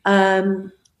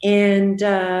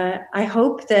 I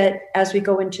hope that as we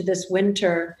go into this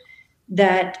winter,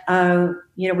 that,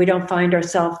 we don't find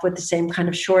ourselves with the same kind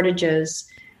of shortages,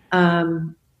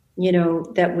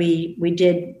 that we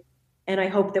did. And I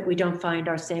hope that we don't find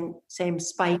our same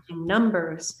spiking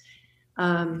numbers.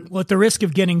 Well, at the risk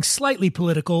of getting slightly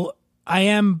political, I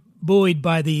am buoyed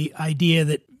by the idea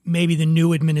that maybe the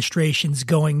new administration's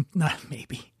I'm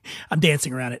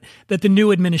dancing around it, that the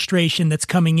new administration that's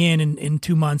coming in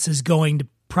 2 months is going to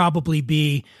probably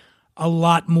be a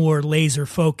lot more laser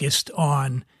focused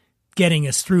on getting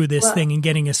us through this thing and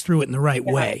getting us through it in the right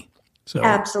way. So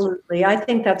absolutely. I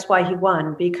think that's why he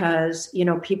won, because,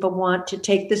 people want to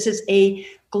take this as a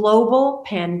global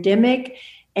pandemic,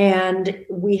 and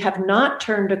we have not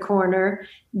turned a corner.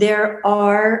 There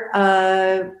are,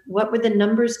 what were the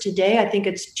numbers today? I think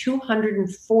it's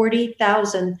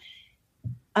 240,000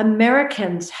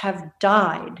 Americans have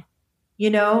died.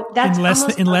 That's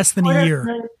in less than a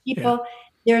year. People.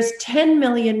 Yeah. There's 10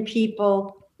 million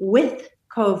people with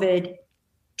COVID,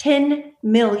 10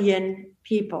 million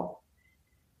people.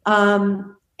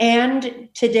 And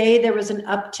today there was an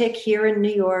uptick here in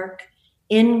New York,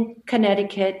 in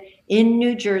Connecticut, in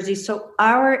New Jersey. So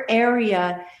our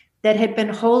area that had been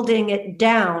holding it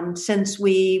down since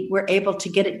we were able to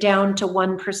get it down to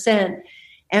 1%.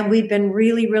 And we've been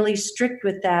really, really strict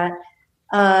with that.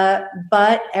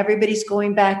 But everybody's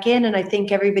going back in, and I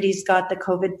think everybody's got the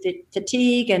COVID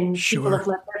fatigue, and people have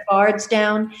let their guards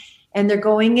down, and they're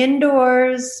going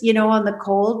indoors, on the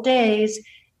cold days,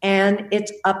 and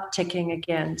it's upticking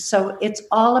again. So it's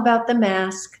all about the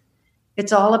mask.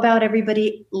 It's all about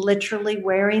everybody literally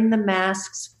wearing the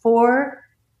masks for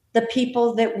the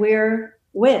people that we're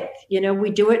with.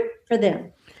 We do it for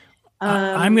them.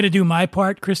 I'm going to do my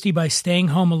part, Christie, by staying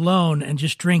home alone and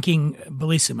just drinking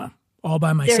Bellissima all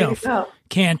by myself. There you go.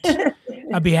 Can't.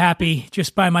 I'd be happy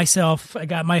just by myself. I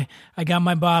got my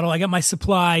bottle. I got my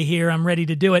supply here. I'm ready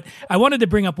to do it. I wanted to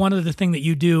bring up one other thing that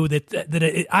you do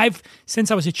that I've, since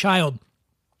I was a child,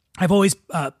 I've always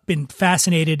been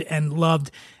fascinated and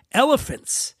loved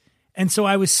elephants. And so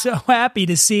I was so happy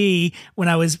to see when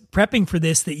I was prepping for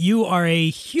this that you are a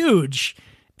huge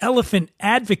elephant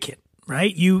advocate,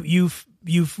 right? You've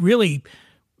really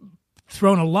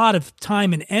thrown a lot of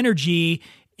time and energy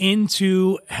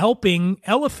into helping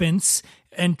elephants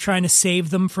and trying to save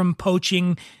them from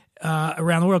poaching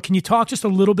around the world. Can you talk just a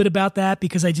little bit about that?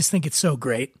 Because I just think it's so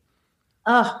great.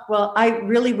 Well, I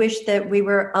really wish that we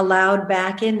were allowed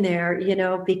back in there,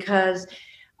 because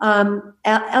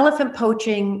elephant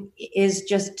poaching is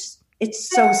just,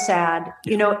 it's so sad.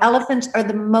 Elephants are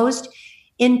the most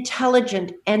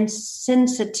intelligent and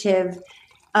sensitive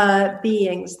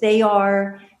beings. They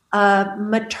are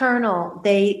maternal.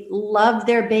 They love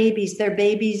their babies. Their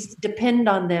babies depend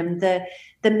on them. The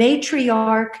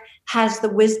matriarch has the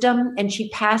wisdom, and she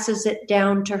passes it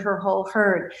down to her whole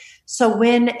herd. So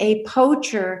when a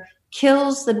poacher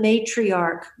kills the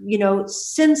matriarch,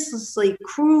 senselessly,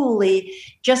 cruelly,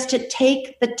 just to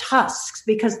take the tusks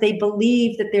because they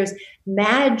believe that there's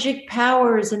magic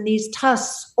powers in these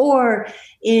tusks, or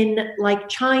in like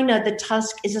China, the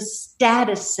tusk is a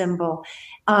status symbol.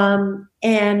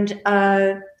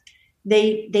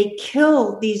 They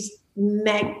kill these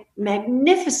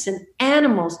magnificent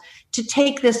animals to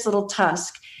take this little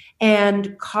tusk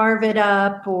and carve it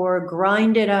up or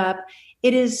grind it up.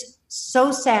 It is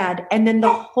so sad. And then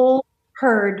the whole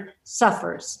herd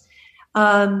suffers.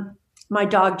 My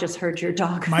dog just heard your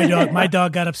dog. My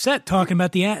dog got upset talking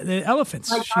about the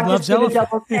elephants. She loves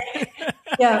elephants.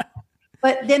 Yeah.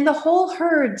 But then the whole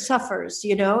herd suffers,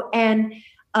 and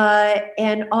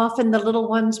often the little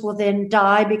ones will then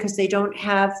die because they don't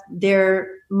have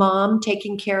their mom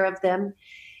taking care of them.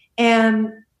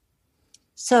 And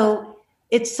so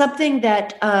it's something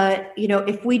that,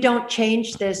 if we don't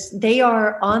change this, they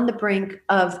are on the brink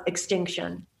of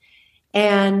extinction.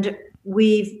 And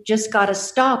we've just got to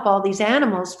stop all these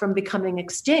animals from becoming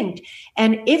extinct.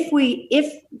 And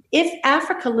if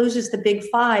Africa loses the big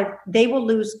five, they will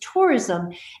lose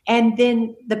tourism. And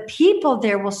then the people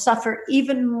there will suffer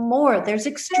even more. There's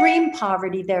extreme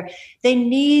poverty there. They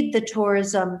need the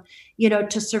tourism,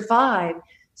 to survive.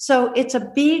 So it's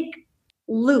a big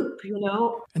loop,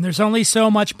 And there's only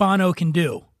so much Bono can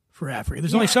do for Africa.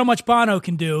 There's only so much Bono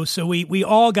can do. So we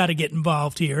all got to get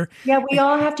involved here. Yeah, we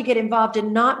all have to get involved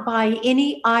and not buy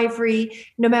any ivory,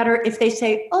 no matter if they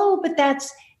say, oh, but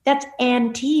that's that's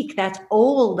antique, that's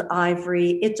old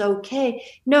ivory, it's okay.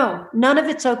 No, none of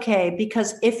it's okay,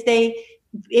 because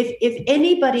if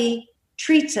anybody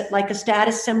treats it like a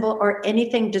status symbol or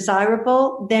anything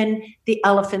desirable, then the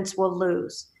elephants will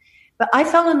lose. But I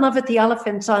fell in love with the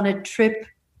elephants on a trip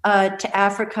to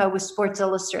Africa with Sports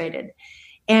Illustrated.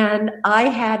 And I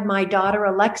had my daughter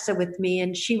Alexa with me,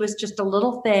 and she was just a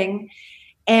little thing.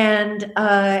 And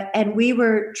we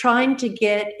were trying to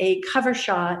get a cover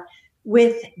shot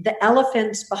with the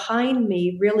elephants behind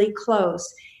me really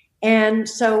close. And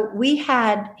so we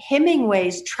had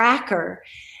Hemingway's tracker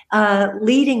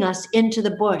leading us into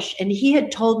the bush. And he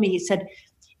had told me, he said,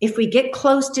 if we get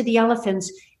close to the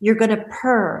elephants, you're going to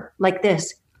purr like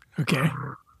this. Okay.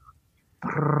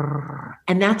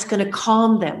 And that's going to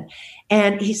calm them.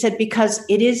 And he said, because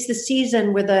it is the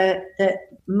season where the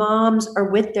moms are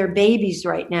with their babies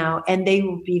right now, and they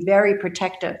will be very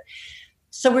protective.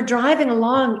 So we're driving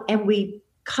along, and we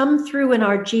come through in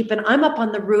our Jeep, and I'm up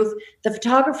on the roof. The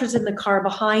photographer's in the car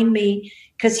behind me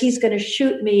because he's going to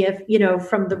shoot me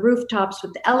from the rooftops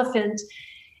with the elephants.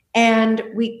 And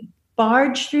we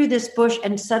barge through this bush,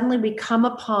 and suddenly we come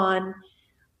upon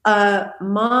a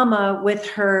mama with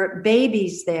her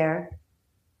babies there.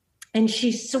 And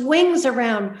she swings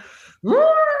around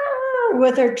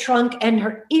with her trunk and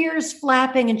her ears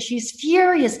flapping, and she's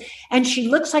furious, and she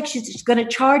looks like she's going to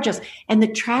charge us. And the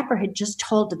tracker had just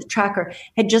told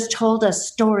us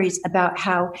stories about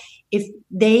how if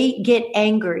they get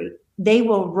angry, they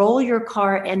will roll your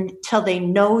car until they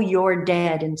know you're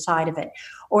dead inside of it.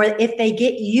 Or if they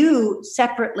get you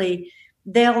separately,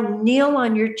 they'll kneel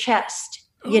on your chest,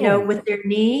 with their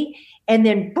knee, and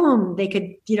then boom, they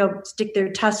could, stick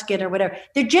their tusk in or whatever.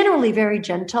 They're generally very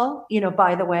gentle,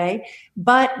 by the way,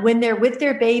 but when they're with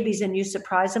their babies and you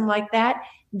surprise them like that,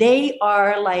 they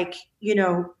are like,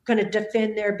 going to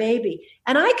defend their baby.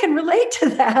 And I can relate to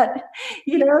that.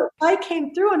 I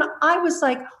came through and I was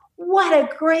like, what a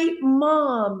great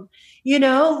mom,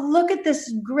 look at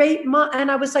this great mom.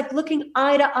 And I was like looking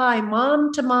eye to eye,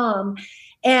 mom to mom.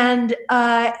 And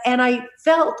I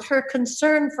felt her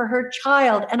concern for her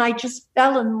child, and I just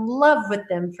fell in love with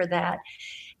them for that.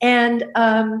 And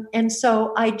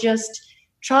so I just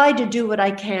tried to do what I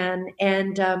can.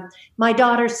 And my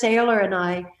daughter Sailor and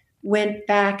I went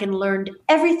back and learned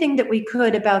everything that we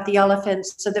could about the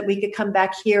elephants so that we could come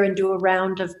back here and do a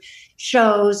round of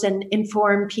shows and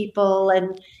inform people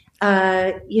and,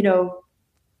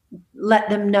 let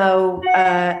them know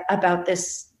about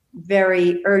this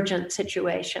very urgent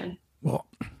situation. Well,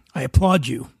 I applaud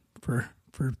you for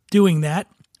doing that.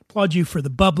 I applaud you for the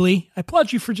Bubbly. I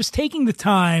applaud you for just taking the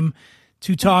time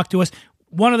to talk to us.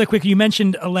 One other quick, you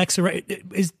mentioned Alexa, right?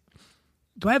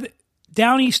 Do I have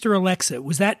Downeaster Alexa?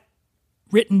 Was that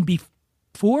written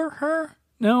before her?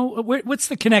 No? What's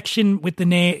the connection with the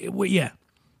name? Yeah.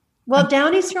 Well,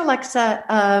 Downeaster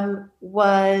Alexa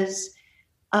was...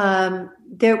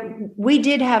 we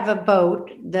did have a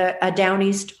boat, a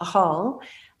Downeast hull,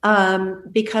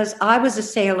 because I was a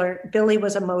sailor. Billy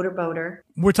was a motorboater.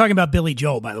 We're talking about Billy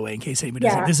Joel, by the way, in case anybody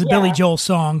doesn't. This is a Billy Joel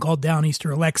song called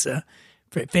Downeaster Alexa,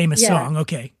 famous song.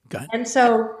 Okay, go ahead. And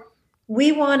so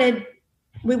we wanted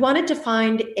to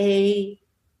find a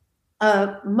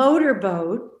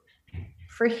motorboat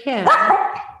for him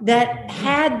that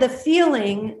had the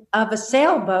feeling of a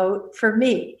sailboat for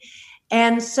me.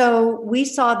 And so we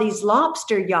saw these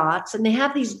lobster yachts, and they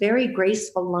have these very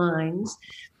graceful lines.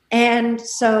 And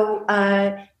so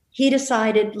he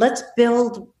decided, let's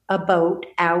build a boat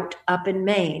up in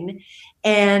Maine.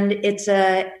 And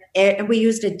we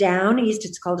used a Downeast.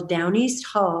 It's called a Downeast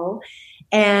hull.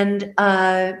 And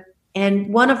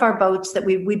one of our boats that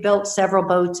we built several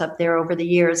boats up there over the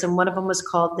years, and one of them was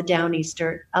called the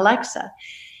Downeaster Alexa.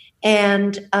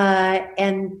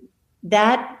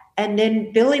 And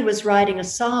then Billy was writing a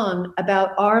song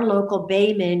about our local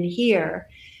baymen here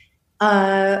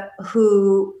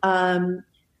who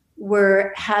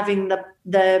were having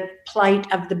the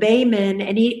plight of the baymen.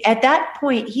 And at that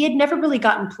point, he had never really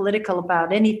gotten political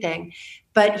about anything,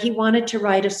 but he wanted to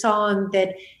write a song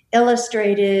that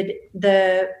illustrated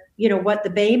what the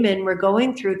baymen were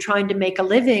going through, trying to make a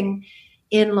living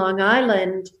in Long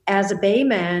Island as a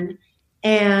bayman.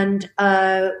 And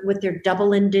with their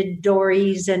double-ended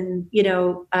dories and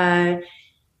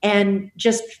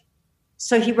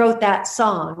so he wrote that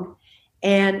song,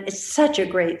 and it's such a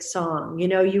great song.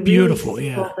 You beautiful,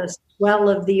 really feel the swell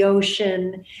of the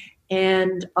ocean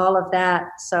and all of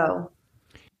that. So,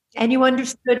 and you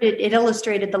understood it. It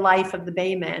illustrated the life of the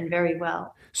bayman very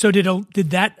well. So did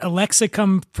that Alexa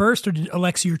come first, or did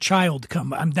Alexa, your child,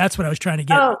 come? That's what I was trying to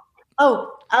get.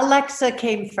 Oh, Alexa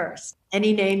came first, and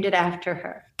he named it after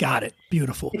her. Got it.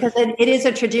 Beautiful. Because it is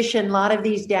a tradition. A lot of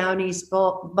these down east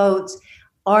boats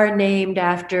are named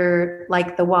after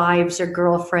like the wives or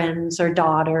girlfriends or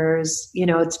daughters.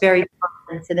 It's very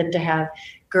common for them to have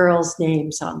girls'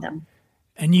 names on them.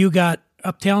 And you got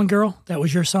Uptown Girl? That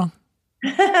was your song?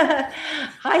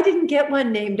 I didn't get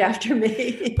one named after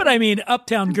me. But I mean,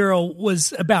 Uptown Girl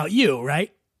was about you,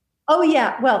 right? Oh,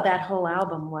 yeah. Well, that whole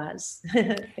album was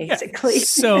basically. Yeah,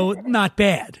 so not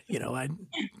bad.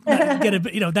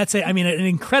 That's an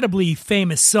incredibly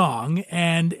famous song,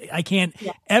 and I can't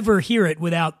ever hear it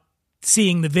without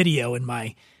seeing the video in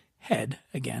my head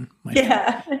again.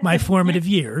 My formative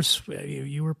years.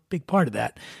 You were a big part of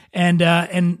that.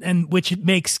 And which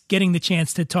makes getting the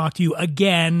chance to talk to you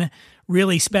again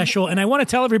really special. And I want to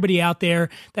tell everybody out there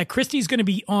that Christie's going to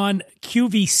be on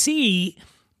QVC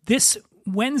this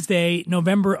Wednesday,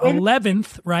 November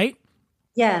 11th, right?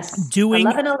 Yes. Doing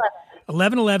 11/11.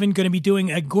 11/11, going to be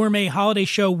doing a gourmet holiday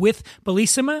show with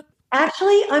Bellissima.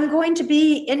 Actually, I'm going to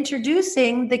be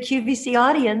introducing the QVC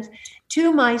audience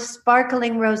to my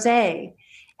sparkling rosé.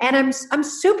 And I'm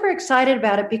super excited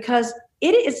about it because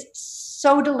it is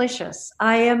so delicious.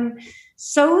 I am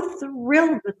so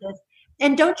thrilled with this.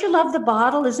 And don't you love the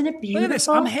bottle? Isn't it beautiful? Look at this.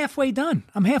 I'm halfway done.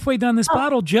 This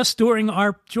bottle just during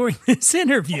this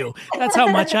interview. That's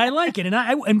how much I like it.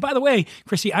 And by the way,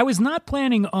 Christie, I was not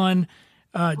planning on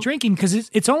drinking because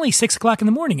it's only 6:00 in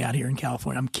the morning out here in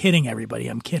California. I'm kidding, everybody.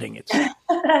 I'm kidding. It's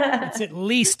at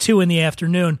least 2 in the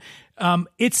afternoon.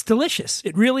 It's delicious.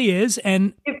 It really is.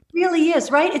 And it really is,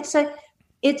 right? It's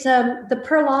the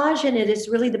perlage in it is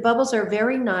really, the bubbles are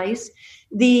very nice.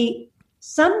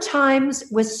 Sometimes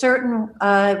with certain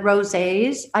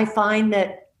rosés, I find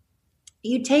that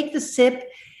you take the sip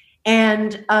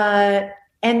and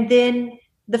then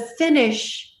the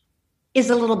finish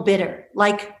is a little bitter.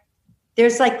 Like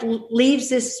there's leaves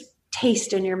this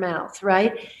taste in your mouth,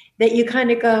 right? That you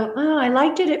kind of go, oh, I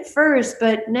liked it at first,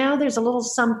 but now there's a little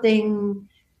something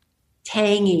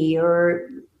tangy or,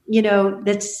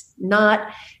 that's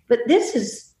not. But this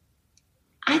is,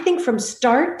 I think from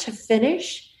start to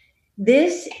finish,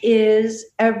 this is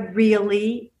a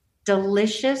really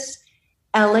delicious,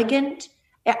 elegant.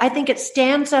 I think it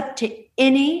stands up to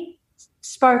any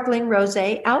sparkling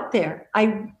rosé out there.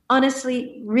 I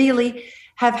honestly really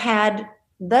have had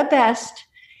the best,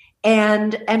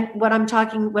 and what I'm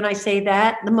talking when I say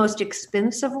that, the most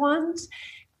expensive ones,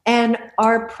 and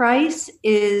our price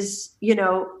is,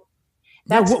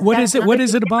 what is it? What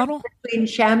is it a bottle? Between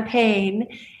champagne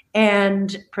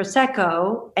and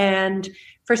prosecco, and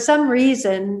for some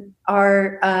reason,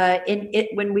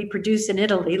 when we produce in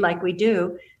Italy, like we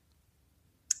do,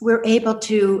 we're able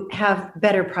to have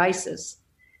better prices.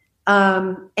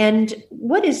 And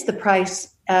what is the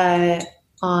price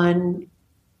on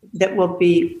that will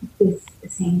be? It's the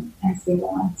same as the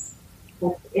ones,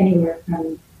 but anywhere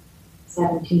from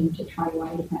 17 to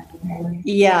 21, depending on the area.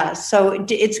 Yeah, so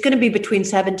it's going to be between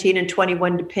 17 and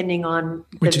 21, depending on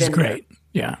the which is vendor. Great.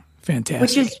 Yeah, fantastic.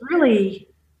 Which is really,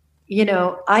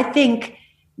 I think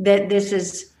that this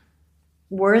is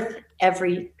worth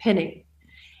every penny.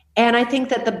 And I think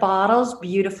that the bottle's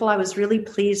beautiful. I was really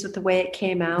pleased with the way it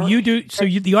came out. You do. So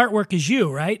the artwork is you,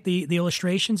 right? The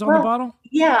illustrations on the bottle?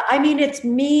 Yeah. I mean, it's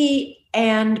me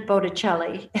and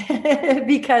Botticelli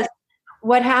because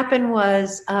what happened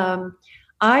was my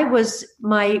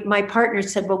partner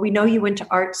said, well, we know you went to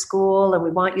art school and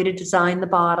we want you to design the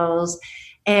bottles.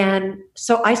 And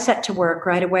so I set to work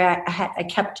right away. I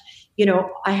kept,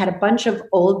 I had a bunch of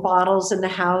old bottles in the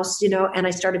house, and I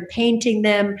started painting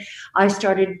them. I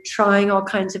started trying all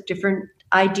kinds of different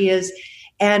ideas.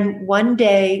 And one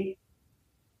day,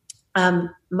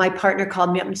 my partner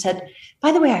called me up and said,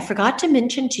 by the way, I forgot to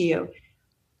mention to you,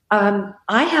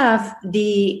 I have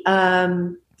the,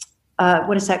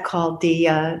 what is that called?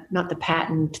 Not the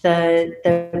patent,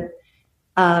 the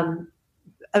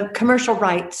commercial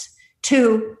rights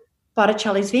to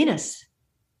Botticelli's Venus.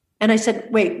 And I said,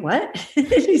 wait, what?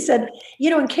 He said,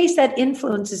 in case that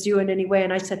influences you in any way.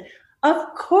 And I said, of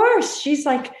course. She's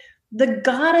like the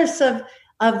goddess of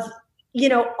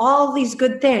all these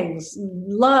good things,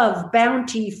 love,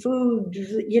 bounty, food,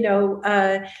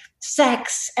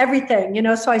 sex,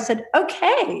 everything, So I said,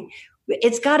 okay,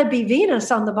 it's got to be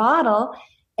Venus on the bottle.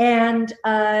 And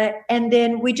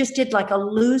then we just did like a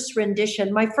loose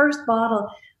rendition. My first bottle,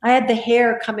 I had the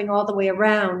hair coming all the way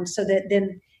around so that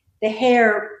then the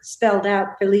hair spelled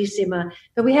out Bellissima,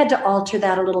 but we had to alter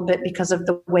that a little bit because of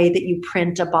the way that you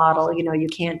print a bottle. You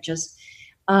can't just,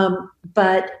 and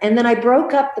then I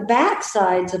broke up the back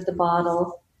sides of the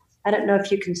bottle. I don't know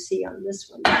if you can see on this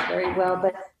one very well,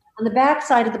 but on the back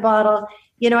side of the bottle,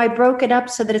 I broke it up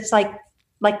so that it's like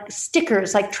like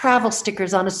stickers, like travel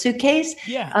stickers on a suitcase.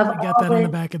 Yeah, I got that on the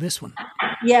back of this one.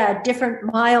 Yeah,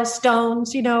 different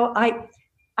milestones.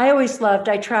 I always loved,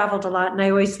 I traveled a lot and I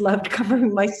always loved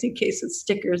covering my suitcase with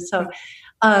stickers. So,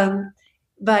 do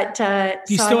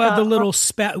you still have the little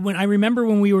spout? When I remember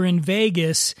when we were in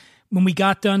Vegas, when we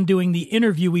got done doing the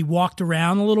interview, we walked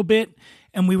around a little bit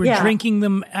and we were drinking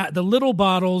them at the little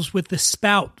bottles with the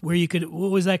spout where you could, what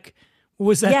was that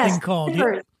thing called?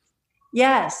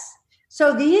 Yes.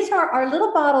 So these are our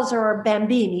little bottles, are our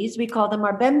bambinis. We call them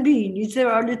our bambinis.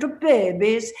 They're our little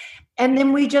babies. And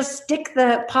then we just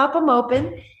pop them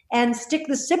open and stick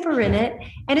the sipper in it.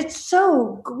 And it's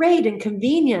so great and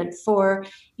convenient for,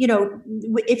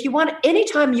 if you want,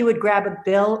 anytime you would grab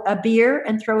a beer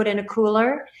and throw it in a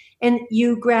cooler, and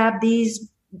you grab these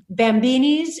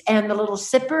bambinis and the little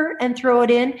sipper and throw it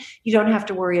in, you don't have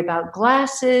to worry about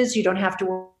glasses. You don't have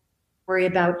to worry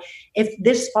about if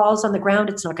this falls on the ground,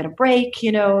 it's not going to break,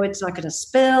 it's not going to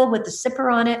spill with the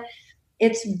sipper on it.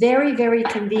 It's very, very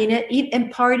convenient. In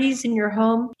parties in your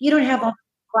home, you don't have all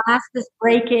glasses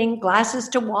breaking, glasses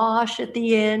to wash at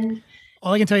the end.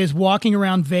 All I can tell you is walking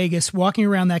around Vegas, walking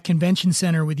around that convention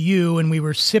center with you, and we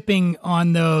were sipping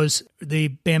on the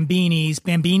Bambinis,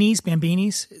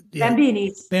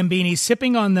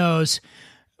 sipping on those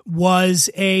was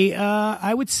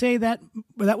I would say that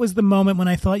was the moment when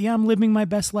I thought, yeah, I'm living my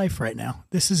best life right now.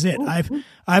 This is it.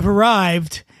 I've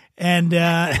arrived. And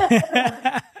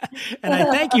and I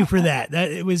thank you for that.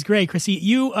 It was great, Christie.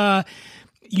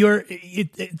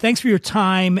 Thanks for your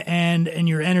time and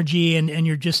your energy, and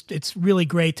it's really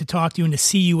great to talk to you and to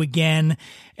see you again.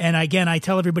 And again, I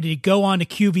tell everybody to go on to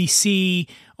QVC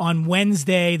on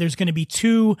Wednesday. There's going to be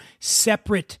 2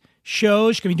 separate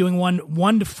shows. You're going to be doing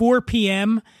 1 to 4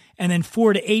 p.m. and then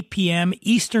 4 to 8 p.m.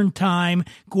 Eastern Time,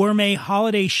 gourmet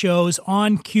holiday shows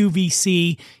on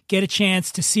QVC. Get a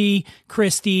chance to see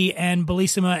Christie and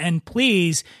Bellissima, and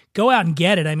please go out and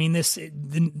get it. I mean,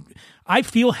 I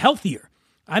feel healthier.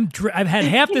 I've had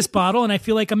half this bottle, and I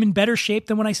feel like I'm in better shape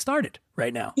than when I started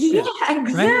right now. Yeah,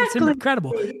 exactly. Right? It's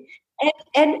incredible.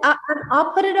 And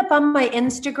I'll put it up on my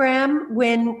Instagram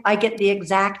when I get the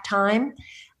exact time.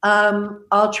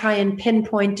 I'll try and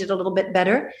pinpoint it a little bit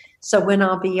better. So when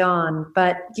I'll be on,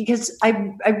 but because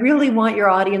I really want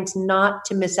your audience not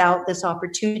to miss out this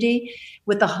opportunity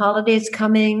with the holidays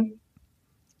coming.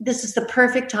 This is the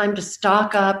perfect time to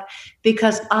stock up,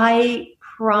 because I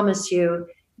promise you,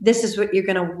 this is what you're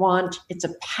going to want. It's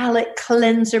a palate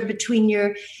cleanser between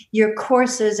your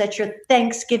courses at your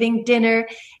Thanksgiving dinner.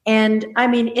 And I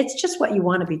mean, it's just what you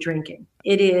want to be drinking.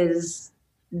 It is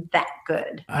that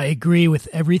good. I agree with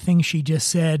everything she just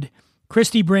said.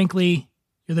 Christie Brinkley,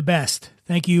 you're the best.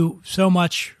 Thank you so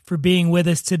much for being with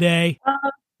us today.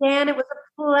 Dan, it was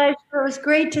a pleasure. It was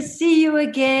great to see you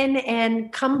again,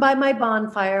 and come by my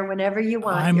bonfire whenever you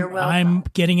want. You're welcome. I'm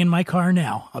getting in my car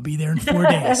now. I'll be there in 4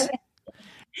 days.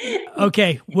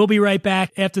 Okay, we'll be right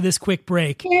back after this quick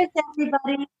break. Cheers,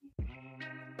 everybody.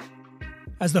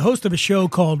 As the host of a show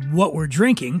called What We're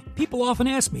Drinking, people often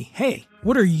ask me, hey,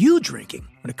 what are you drinking?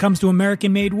 When it comes to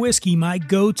American-made whiskey, my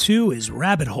go-to is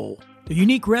Rabbit Hole. The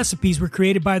unique recipes were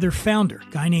created by their founder,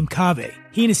 a guy named Cave.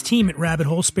 He and his team at Rabbit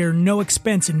Hole spare no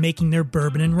expense in making their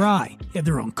bourbon and rye. They have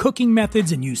their own cooking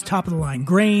methods and use top-of-the-line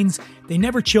grains. They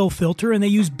never chill filter, and they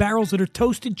use barrels that are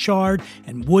toasted, charred,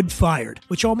 and wood-fired,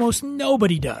 which almost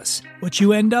nobody does. What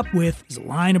you end up with is a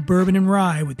line of bourbon and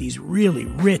rye with these really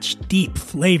rich, deep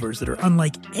flavors that are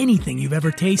unlike anything you've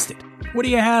ever tasted. What are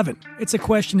you having? It's a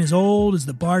question as old as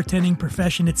the bartending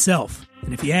profession itself.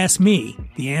 And if you ask me,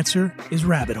 the answer is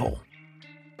Rabbit Hole.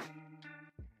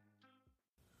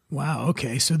 Wow,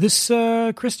 okay. So this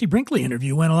Christie Brinkley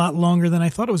interview went a lot longer than I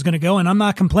thought it was going to go, and I'm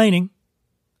not complaining.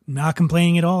 Not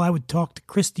complaining at all. I would talk to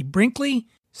Christie Brinkley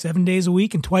 7 days a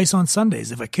week and twice on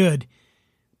Sundays if I could.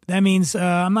 That means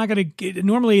I'm not going to...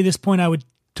 Normally at this point I would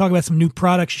talk about some new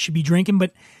products you should be drinking,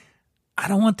 but I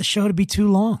don't want the show to be too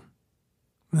long.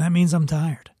 And that means I'm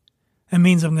tired. That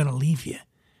means I'm going to leave you.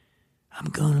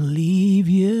 I'm going to leave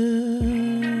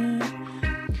you.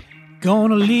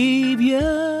 Gonna leave you.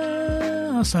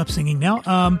 I'll stop singing now.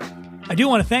 I do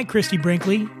want to thank Christie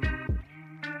Brinkley.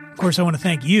 Of course, I want to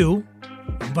thank you.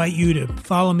 I invite you to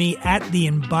follow me at The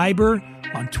Imbiber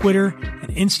on Twitter and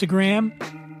Instagram.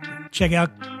 Check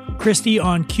out Christie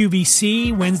on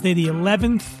QVC Wednesday the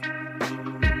 11th.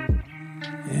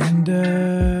 And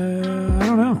I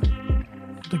don't know.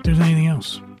 I don't think there's anything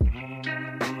else.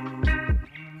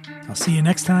 I'll see you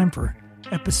next time for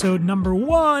episode number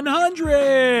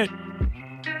 100.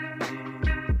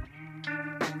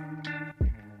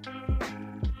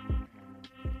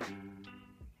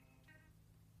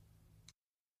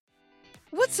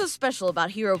 What's so special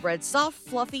about Hero Bread's soft,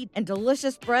 fluffy, and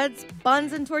delicious breads,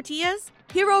 buns, and tortillas?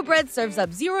 Hero Bread serves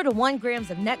up 0 to 1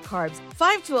 grams of net carbs,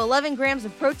 5 to 11 grams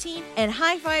of protein, and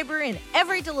high fiber in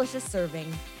every delicious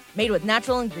serving. Made with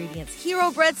natural ingredients, Hero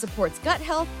Bread supports gut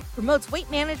health, promotes weight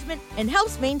management, and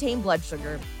helps maintain blood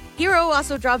sugar. Hero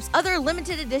also drops other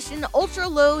limited edition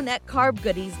ultra-low net carb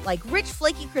goodies like rich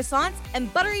flaky croissants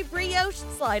and buttery brioche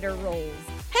slider rolls.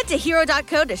 Head to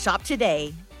hero.co to shop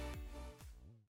today.